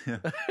money. Yeah.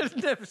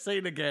 Never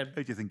seen again.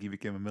 How do you think he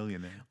became a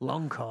millionaire?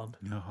 Long con.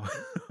 No.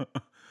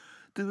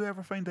 Did we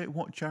ever find out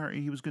what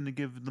charity he was going to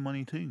give the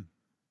money to?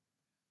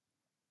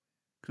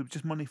 Because it was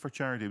just money for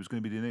charity. It was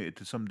going to be donated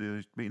to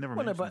somebody, but he never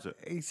Well, no, mentions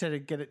but it. he said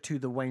he'd get it to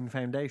the Wayne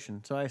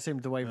Foundation. So I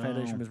assumed the Wayne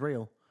Foundation was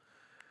real.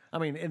 I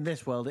mean, in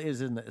this world, it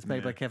is, isn't it? It's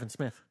made by Kevin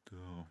Smith.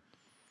 Oh.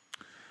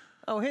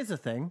 Oh, here's the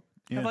thing.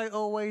 Have Yeah. I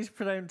always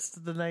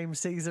pronounced the name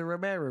Cesar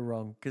Romero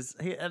wrong? Because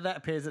that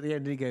appears at the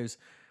end and he goes,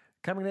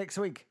 coming next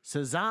week,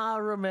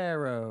 Cesar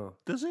Romero.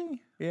 Does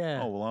he?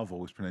 Yeah. Oh, well, I've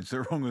always pronounced it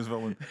wrong as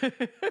well.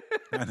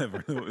 I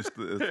never noticed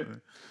it.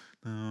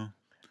 No.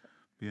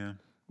 Yeah.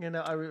 You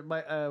know,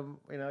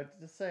 I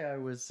just say I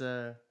was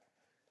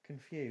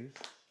confused.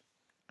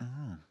 Oh.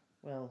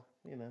 Well,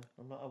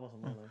 I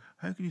wasn't really.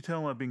 How can you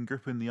tell I've been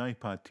gripping the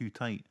iPad too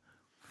tight?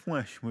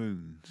 Flesh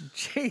wounds.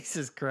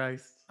 Jesus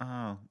Christ.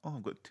 Oh,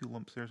 I've got 2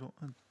 lumps there. So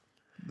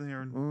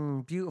there.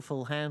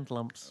 Beautiful hand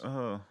lumps.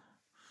 Oh,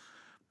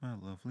 my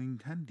lovely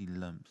handy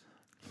lumps.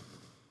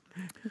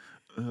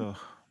 Oh,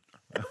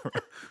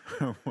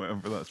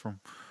 whatever that's from.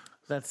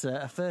 That's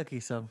a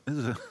Fergie song,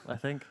 Is it? I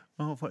think.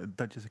 Oh, what,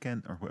 Duchess of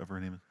Kent or whatever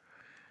her name is.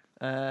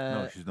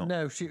 No, she's not.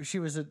 No, she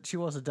was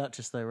a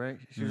Duchess though, right?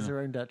 She was her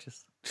own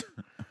Duchess.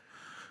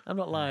 I'm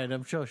not lying.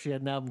 I'm sure she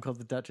had an album called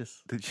The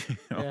Duchess. Did she?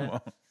 Yeah.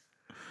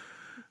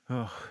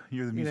 Oh,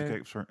 you're the music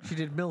expert. She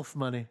did MILF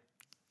Money.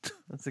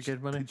 That's a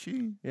good money. Did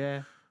she?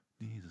 Yeah.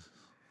 Jesus.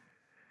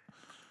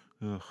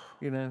 Ugh.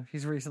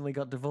 She's recently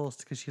got divorced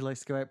because she likes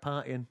to go out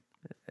partying.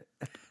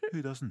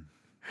 Who doesn't?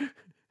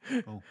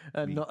 Oh,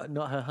 me.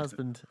 not her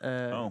husband,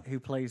 who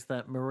plays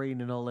that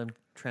Marine in all them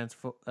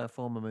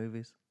Transformer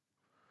movies.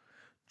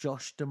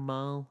 Josh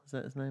Duhamel, is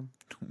that his name?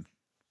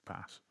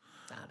 Pass.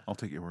 I'll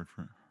take your word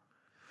for it.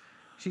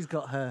 She's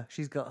got her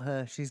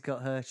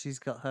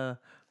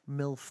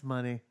MILF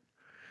money.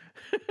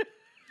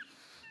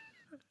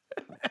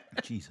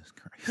 Jesus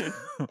Christ.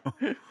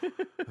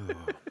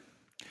 Oh.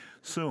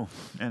 So,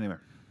 anyway.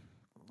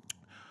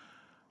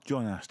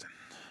 John Aston.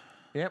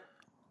 Yep.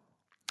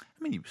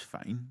 I mean, he was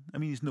fine. I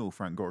mean, he's no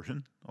Frank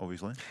Gorshin,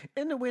 obviously.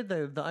 Isn't it weird,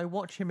 though, that I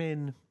watch him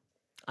in,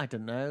 I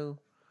don't know,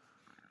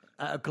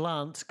 at a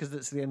glance, because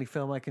it's the only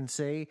film I can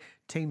see,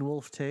 Teen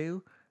Wolf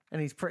 2,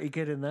 and he's pretty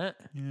good in that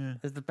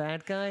as the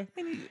bad guy.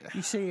 I mean,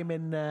 you see him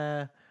in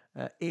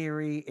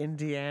Erie,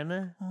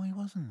 Indiana. Oh, he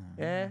wasn't.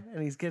 Yeah,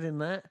 and he's good in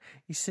that.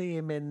 You see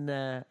him in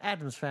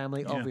Addams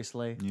Family,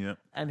 obviously. Yeah.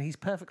 And he's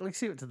perfectly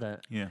suited to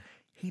that. Yeah.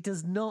 He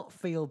does not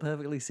feel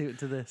perfectly suited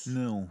to this.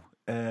 No.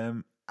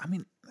 I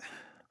mean,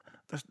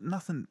 there's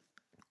nothing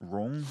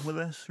wrong with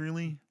this,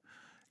 really.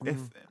 If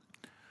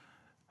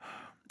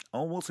I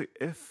will say,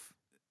 if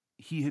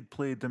he had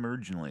played them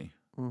originally,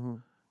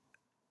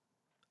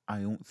 I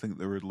don't think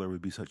the Riddler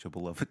would be such a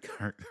beloved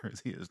character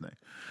as he is now.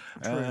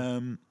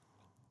 True.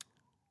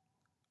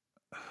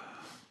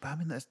 But I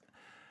mean,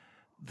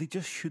 they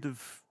just should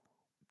have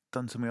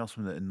done something else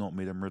with it and not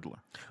made him Riddler.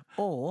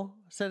 Or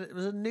said it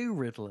was a new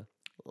Riddler,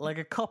 like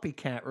a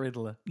copycat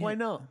Riddler. Why Yeah.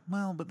 not?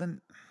 Well, but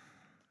then,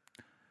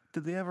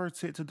 did they ever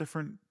say it's a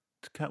different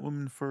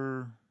Catwoman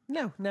for?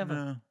 No, never.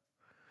 No.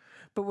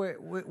 But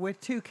we're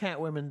two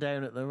Catwomen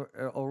down at the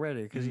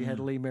already because you had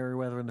Lee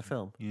Merriweather in the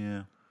film.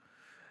 Yeah.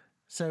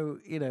 So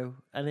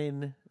and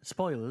in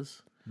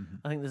spoilers,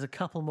 I think there's a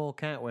couple more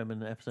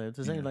Catwomen episodes.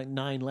 There's only like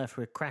 9 left.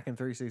 We're cracking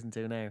through season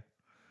 2 now.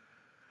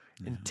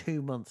 In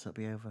 2 months, it'll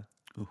be over.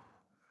 Ooh.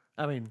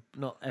 I mean,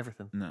 not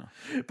everything, No.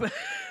 but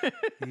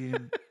Yeah.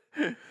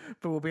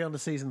 but we'll be on to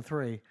season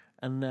 3,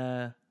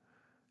 and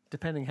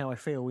depending how I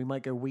feel, we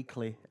might go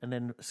weekly and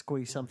then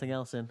squeeze something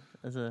else in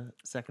as a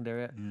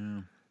secondary.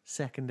 Yeah.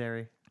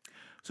 Secondary.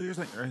 So here's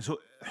the thing, right? So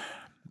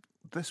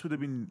this would have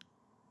been,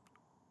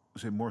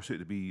 say, more suited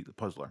to be the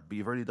puzzler, but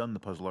you've already done the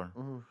puzzler.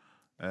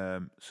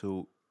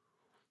 So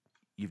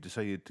you've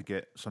decided to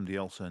get somebody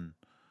else in.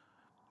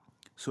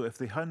 So if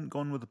they hadn't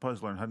gone with the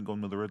puzzler and hadn't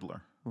gone with the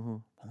Riddler,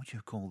 what would you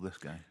have called this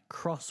guy?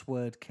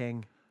 Crossword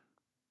King.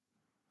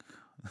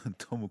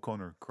 Tom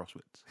O'Connor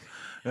Crosswits.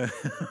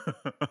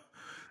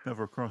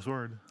 Never a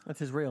crossword. That's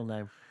his real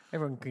name.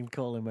 Everyone can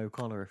call him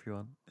O'Connor if you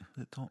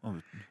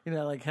want.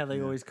 Like how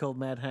they always called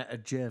Mad Hatter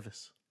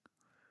Jervis.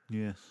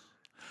 Yes.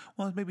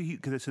 Well, maybe he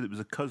could have said it was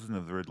a cousin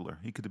of the Riddler.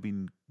 He could have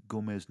been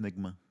Gomez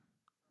Nigma.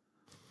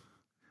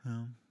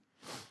 Could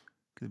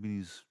have been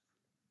his,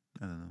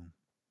 I don't know.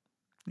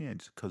 Yeah,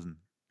 just a cousin.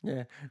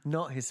 Yeah,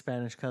 not his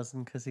Spanish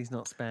cousin because he's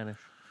not Spanish.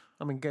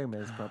 I mean,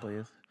 Gomez probably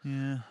is.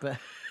 Yeah. But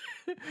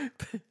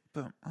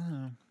But I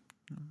don't know.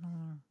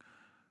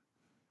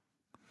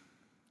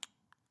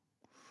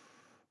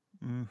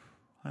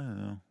 I don't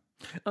know.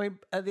 I mean,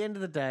 at the end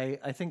of the day,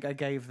 I think I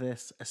gave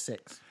this a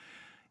 6.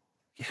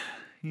 Yeah.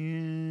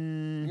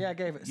 Yeah, I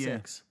gave it a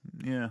 6.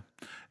 Yeah.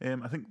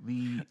 I think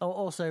the Oh,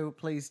 also,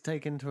 please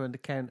take into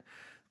account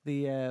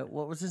the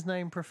what was his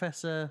name,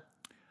 Professor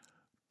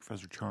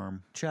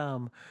Charm.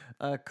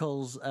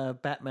 calls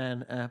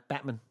Batman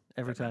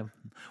every time.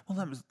 Well,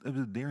 it was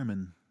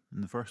Dairyman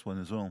in the first one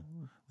as well.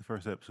 The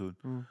first episode,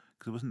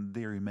 because it wasn't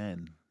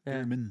Dairyman. Yeah.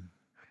 Dairyman.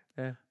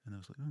 Yeah, And I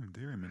was like, oh,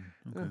 Dairyman.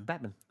 Okay.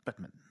 Batman.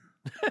 Batman.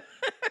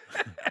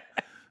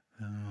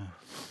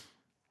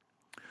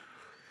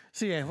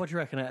 So yeah, what do you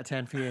reckon out of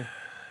 10 for you?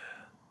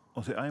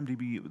 I'll say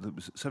IMDb, it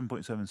was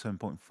 7.7,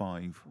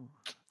 7.5,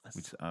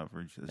 which is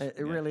average.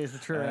 It really is the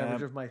true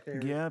average of my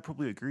theory. Yeah, I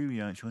probably agree with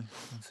you, actually.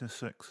 I'd say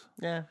 6.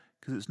 Yeah.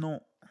 Because it's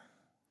not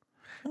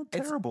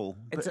terrible.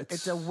 But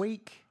It's a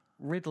weak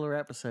Riddler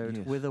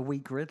episode with a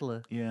weak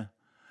Riddler. Yeah.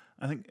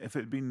 I think if it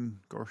had been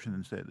Gorshin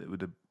instead, it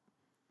would have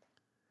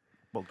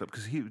bulked up.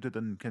 Because he would have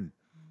done kind of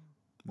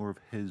more of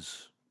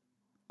his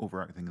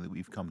overacting that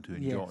we've come to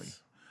enjoy.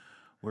 Yes.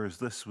 Whereas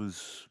this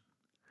was...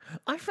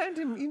 I found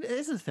him,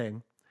 here's the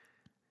thing.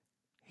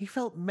 He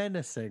felt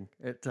menacing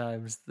at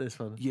times, this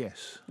one.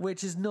 Yes.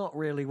 Which is not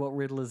really what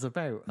Riddler's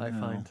about, I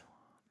find.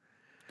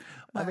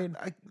 I mean,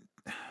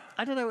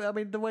 I don't know. I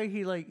mean, the way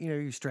he,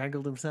 he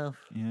strangled himself.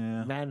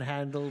 Yeah.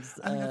 Manhandled.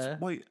 I think that's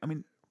why, I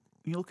mean,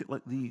 you look at,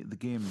 the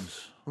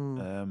games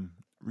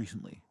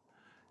recently.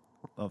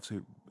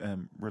 Obviously,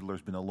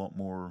 Riddler's been a lot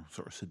more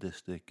sort of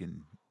sadistic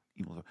and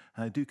evil.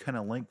 And I do kind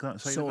of like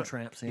that side Soul of it.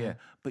 traps, yeah.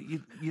 But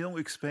you don't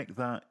expect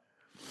that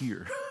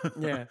here.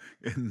 Yeah.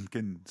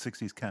 in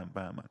 60s camp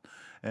Batman.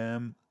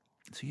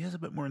 So he is a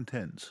bit more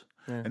intense.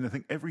 Yeah. And I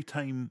think every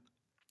time,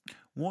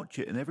 watch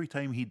it, and every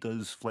time he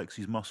does flex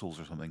his muscles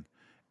or something,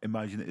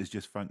 imagine it is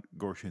just Frank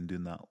Gorshin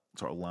doing that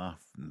sort of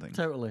laugh and thing.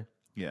 Totally.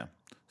 Yeah.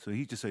 So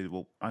he decided,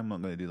 well, I'm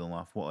not going to do the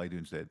laugh. What I do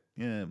instead?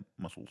 Yeah,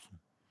 muscles.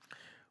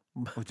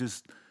 Which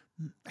is,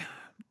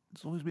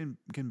 it's always been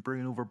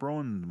bringing over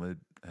Braun with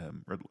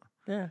Riddler.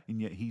 Yeah.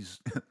 And yet he's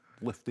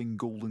lifting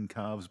golden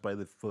calves by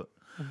the foot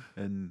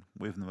and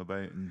waving them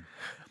about and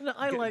No,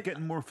 I like.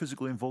 getting more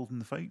physically involved in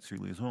the fights,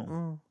 really, as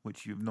well,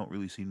 which you've not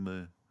really seen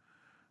with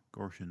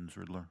Gorshin's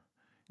Riddler.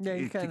 Yeah,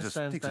 he It kind of takes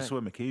stands a back.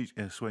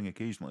 swing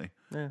occasionally,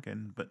 Yeah.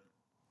 but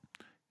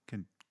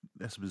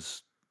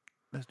this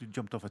dude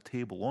jumped off a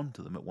table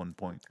onto them at one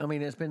point. I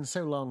mean, it's been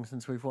so long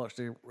since we've watched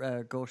a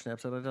Gorshin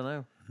episode. I don't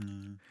know.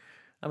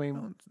 I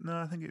mean, No,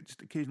 I think it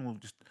just occasionally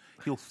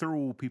he'll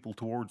throw people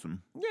towards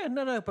him. yeah,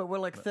 no, but we're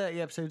like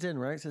 30 episodes in,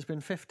 right? So it's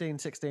been 15,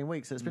 16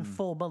 weeks. So it's been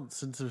 4 months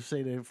since we've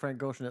seen a Frank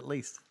Gorshin at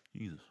least.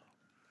 Jesus.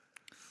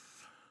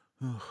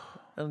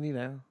 And, you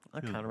know,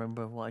 I can't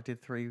remember what I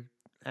did 3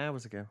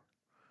 hours ago.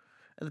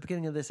 At the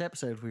beginning of this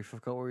episode, we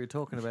forgot what we were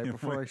talking about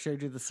before I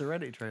showed you the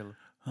Serenity trailer.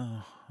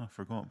 Oh, I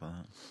forgot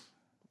about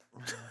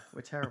that.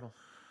 We're terrible.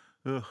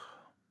 Ugh.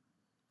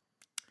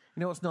 You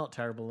know what's not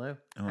terrible, though?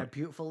 How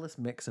beautiful this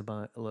mixer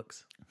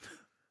looks.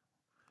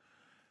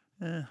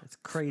 Yeah, It's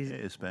crazy.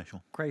 it is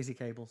special. Crazy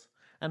cables.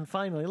 And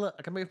finally, look,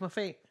 I can move my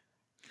feet.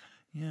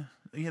 Yeah,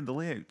 the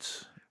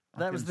layouts.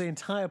 That was the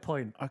entire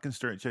point. I can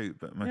stretch out,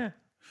 but Yeah.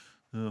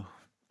 Ugh.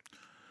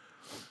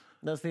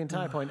 That's the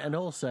entire point. And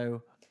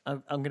also,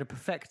 I'm going to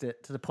perfect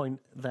it to the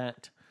point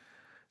that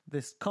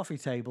this coffee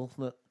table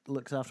that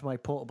looks after my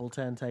portable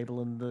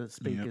turntable and the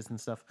speakers and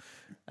stuff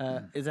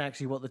is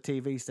actually what the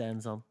TV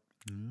stands on.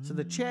 So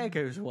the chair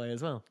goes away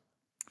as well.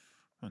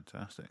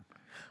 Fantastic.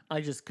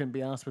 I just couldn't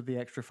be asked with the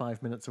extra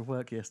 5 minutes of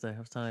work yesterday. I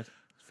was tired.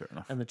 Fair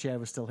enough. And the chair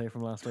was still here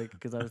from last week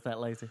because I was that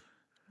lazy.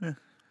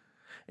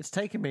 It's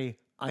taken me,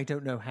 I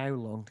don't know how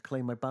long, to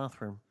clean my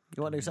bathroom.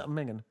 You want to do something,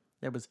 Mingen?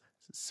 There was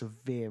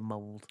severe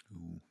mould.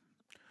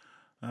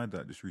 I had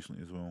that just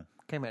recently as well.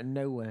 Came out of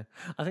nowhere.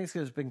 I think it's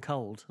because it's been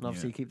cold, and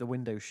obviously you keep the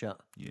windows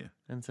shut, Yeah,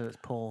 and so it's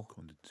poor.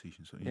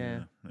 condensation. So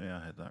Yeah. yeah,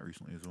 I had that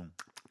recently as well.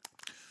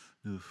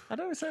 Ugh. I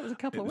don't say it was a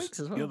couple It of was weeks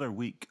as well. The other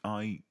week,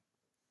 every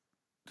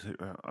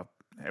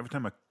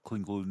time I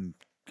clean clothes and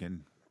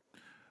can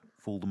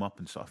fold them up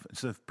and stuff,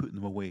 instead of putting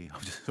them away,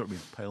 I've just sort of been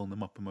piling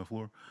them up on my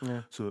floor.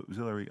 Yeah. So it was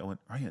the other week, I went,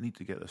 right, I need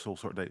to get this all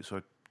sorted out so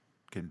I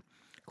can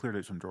cleared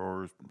out some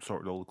drawers,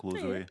 sorted all the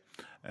clothes away.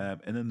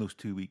 And in those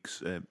 2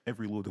 weeks,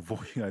 every load of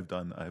washing I've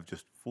done, I've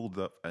just folded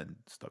up and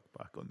stuck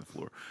back on the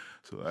floor.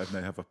 So I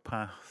now have a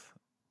path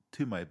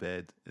to my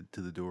bed and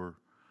to the door.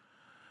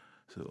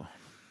 So,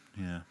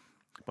 yeah.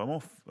 But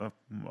I'm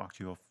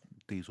actually off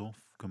days off,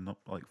 coming up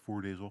like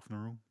 4 days off in a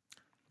row.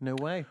 No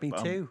way. Me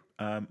But too.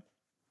 I'm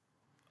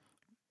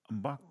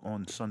back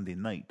on Sunday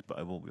night, but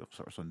I will be up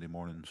sort of Sunday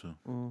morning, so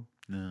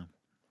yeah.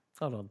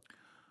 Hold on.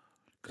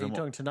 'Cause Are you I'm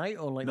doing tonight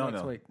or like no,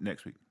 next no, week?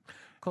 next week.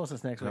 Of course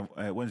it's next week.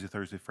 Wednesday,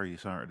 Thursday, Friday,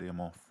 Saturday,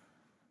 I'm off.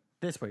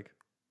 This week.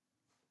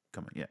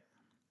 Coming, yeah.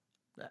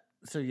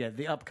 So yeah,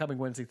 the upcoming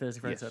Wednesday,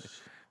 Thursday, Friday, Yes. Saturday.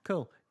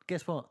 Cool.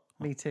 Guess what?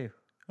 Me too.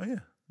 Oh yeah,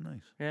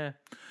 nice. Yeah.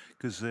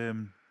 Because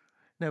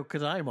No,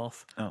 because I'm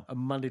off Oh. on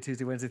Monday,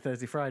 Tuesday, Wednesday,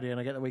 Thursday, Friday, and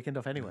I get the weekend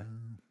off anyway.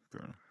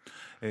 fair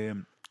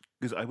enough.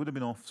 Because I would have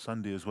been off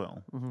Sunday as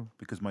well.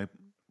 Because my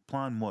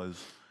plan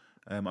was,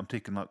 I'm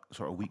taking that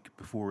sort of week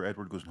before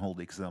Edward goes on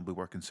holiday because then I'll be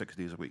working 6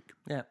 days a week.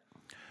 Yeah.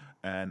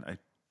 And I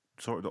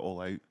sorted it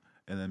all out.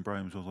 And then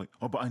Brian was like,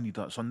 "Oh, but I need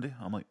that Sunday."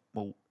 I'm like,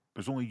 "Well,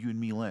 there's only you and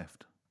me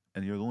left,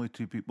 and you're the only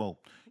two people.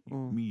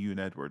 Well, me, you, and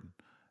Edward,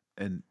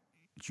 and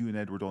it's you and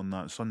Edward on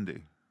that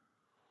Sunday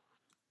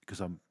because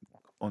I'm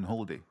on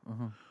holiday."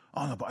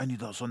 Oh no, but I need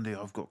that Sunday.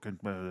 I've got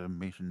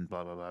Mason,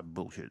 blah blah blah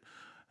bullshit.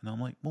 And I'm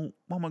like, "Well,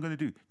 what am I going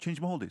to do?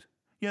 Change my holidays?"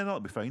 "Yeah, that'll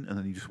be fine." And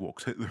then he just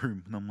walks out the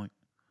room, and I'm like,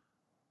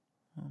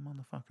 "Oh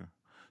motherfucker!"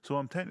 So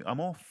I'm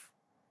off.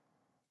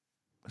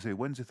 I say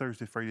Wednesday,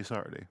 Thursday, Friday,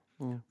 Saturday.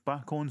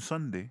 Back on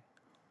Sunday.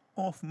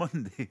 Off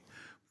Monday,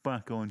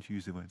 back on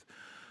Tuesday, Wednesday.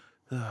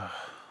 Motherfucker.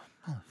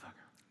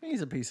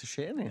 He's a piece of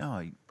shit, isn't he?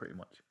 Aye, pretty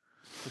much.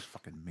 This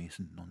fucking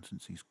Mason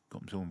nonsense he's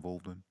got himself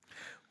involved in.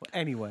 Well,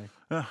 anyway,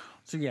 Ah,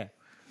 so yeah.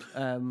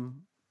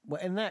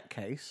 Well, in that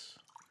case,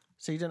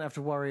 so you don't have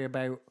to worry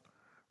about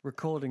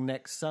recording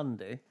next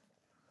Sunday.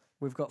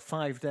 We've got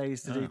 5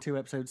 days to do 2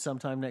 episodes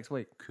sometime next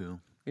week. cool.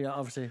 Yeah,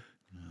 obviously.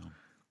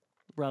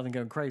 Rather than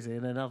going crazy,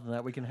 and then other than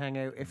that, we can hang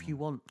out if you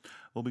want.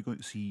 We'll be going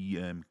to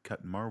see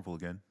Captain Marvel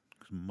again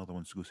because my mother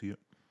wants to go see it.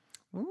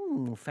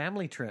 Ooh,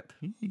 family trip.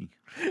 Yee.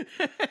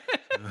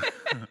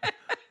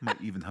 Might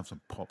even have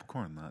some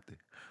popcorn that day.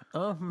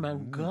 Oh my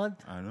god!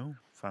 I know.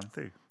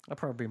 Fancy. That'll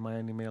probably be my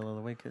only meal of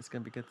the week. It's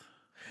going to be good.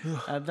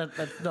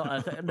 That's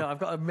not. No, I've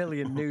got a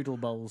million noodle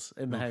bowls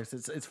in the house.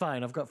 It's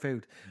fine. I've got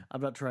food.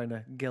 I'm not trying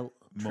to guilt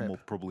trip Mum will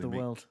probably the make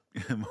world.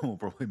 Mum will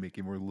probably make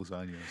you more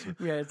lasagna. So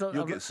Yeah, it's not,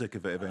 you'll I'm get not- sick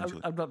of it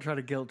eventually. I'm not trying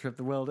to guilt trip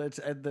the world.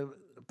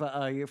 But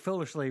I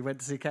foolishly went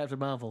to see Captain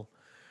Marvel,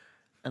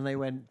 and they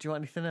went, "Do you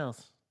want anything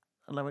else?"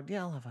 And I went,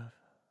 "Yeah, I'll have a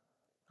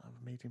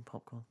medium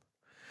popcorn."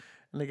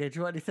 And they go, "Do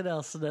you want anything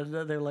else?" And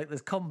then they were like,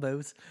 "There's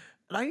combos,"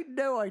 and I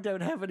know I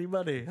don't have any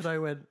money, and I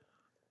went,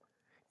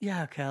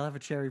 "Yeah, okay, I'll have a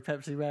cherry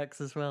Pepsi Max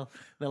as well."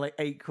 And they're like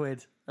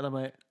 £8, and I'm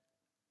like,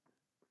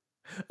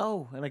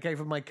 "Oh," and I gave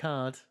them my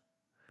card,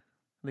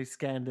 and they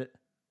scanned it,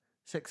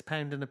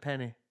 £6 and a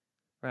penny,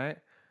 right?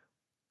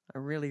 I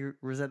really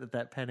resented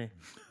that penny.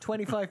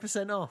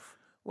 25% off.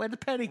 Where'd the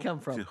penny come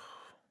from?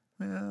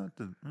 Yeah,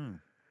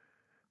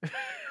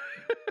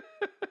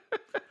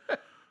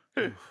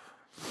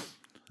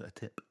 a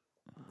tip.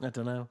 I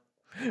don't know.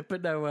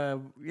 But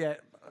no, yeah,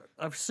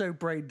 I'm so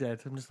brain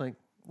dead. I'm just like,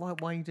 why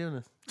are you doing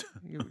this?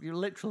 You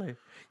literally,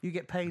 you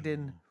get paid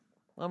in,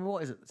 I mean,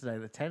 what is it today?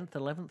 The 10th,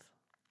 11th?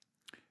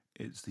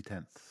 It's the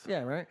 10th.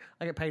 Yeah, right?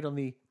 I get paid on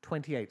the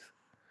 28th.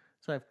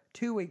 So I have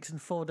 2 weeks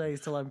and 4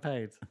 days till I'm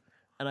paid.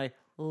 And I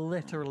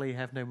literally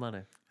have no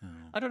money.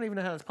 I don't even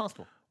know how that's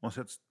possible. Well,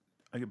 so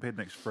I get paid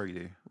next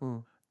Friday.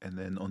 And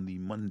then on the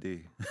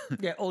Monday,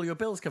 Yeah, all your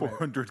bills come out.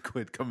 400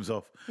 quid comes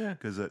off Yeah.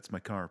 because that's my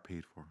car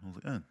paid for. I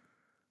was like,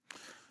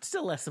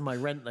 Still less than my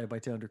rent, though, by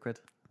 200 quid.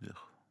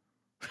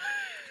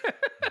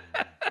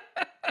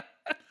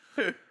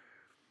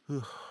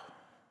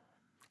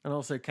 And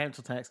also,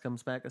 council tax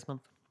comes back this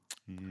month.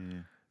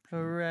 Yeah.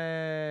 Hooray,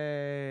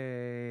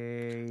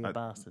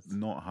 bastards.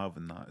 Not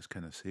having that has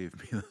kind of saved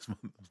me this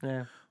month.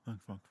 Yeah.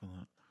 Thank fuck for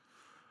that.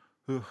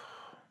 Well,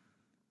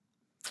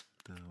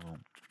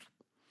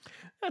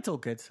 That's all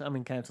good. I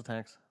mean, council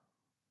tax.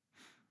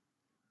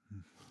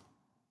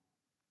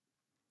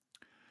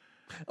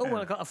 Oh,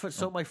 well, I got to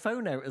sort my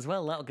phone out as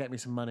well. That'll get me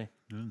some money.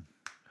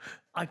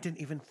 I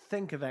didn't even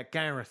think of that,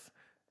 Gareth.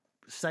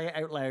 Say it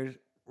out loud.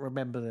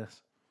 Remember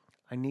this.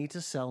 I need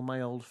to sell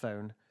my old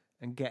phone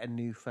and get a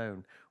new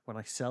phone. When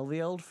I sell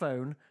the old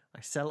phone,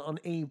 I sell it on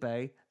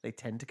eBay. They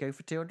tend to go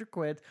for 200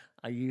 quid.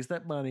 I use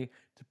that money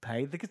to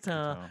pay the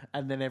guitar,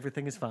 and then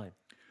everything is fine.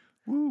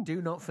 Woo.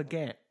 Do not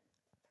forget.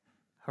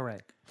 Hooray.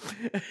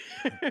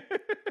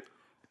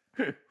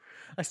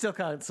 I still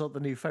can't sort the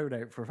new phone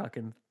out for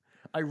fucking...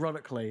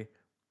 Ironically,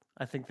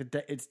 I think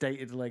it's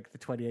dated like the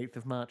 28th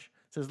of March.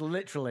 So it's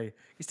literally,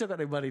 you still got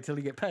no money till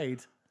you get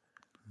paid,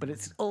 but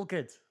it's all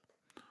good.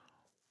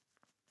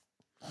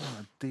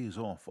 Days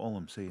off, all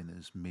I'm saying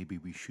is maybe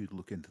we should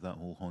look into that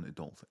whole haunted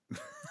doll thing.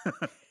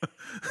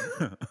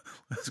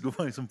 Let's go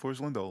buy some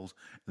porcelain dolls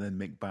and then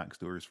make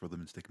backstories for them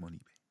and stick them on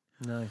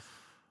eBay. Nice.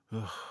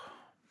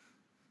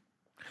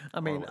 I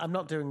mean, I'm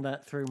not doing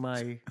that through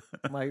my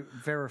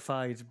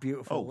verified,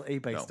 beautiful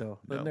eBay store.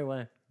 There's no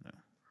way. No.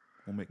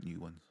 We'll make new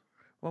ones.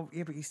 Well,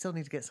 yeah, but you still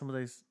need to get some of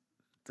those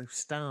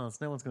stars.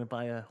 No one's going to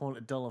buy a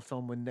haunted doll of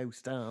someone with no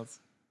stars.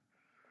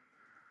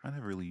 I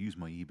never really use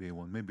my eBay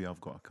one. Maybe I've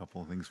got a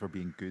couple of things for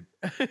being good.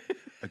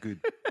 A good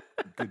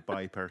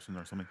goodbye person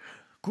or something.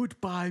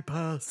 Goodbye, I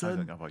person.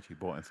 think I've actually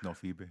bought anything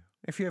off eBay.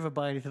 If you ever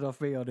buy anything off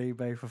me on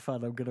eBay for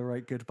fun, I'm going to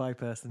write goodbye,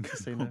 person,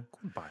 just so you know.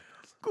 Goodbye.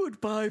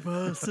 Goodbye,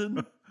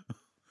 person.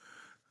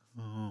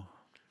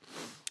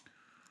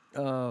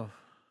 Oh,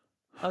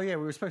 yeah, we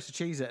were supposed to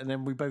cheese it, and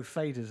then we both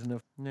faded.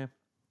 And yeah.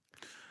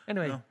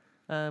 Anyway,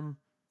 in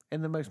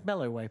the most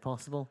mellow way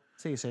possible.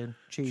 See you soon.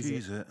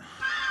 Cheese it.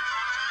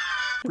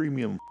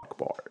 Premium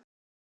bars.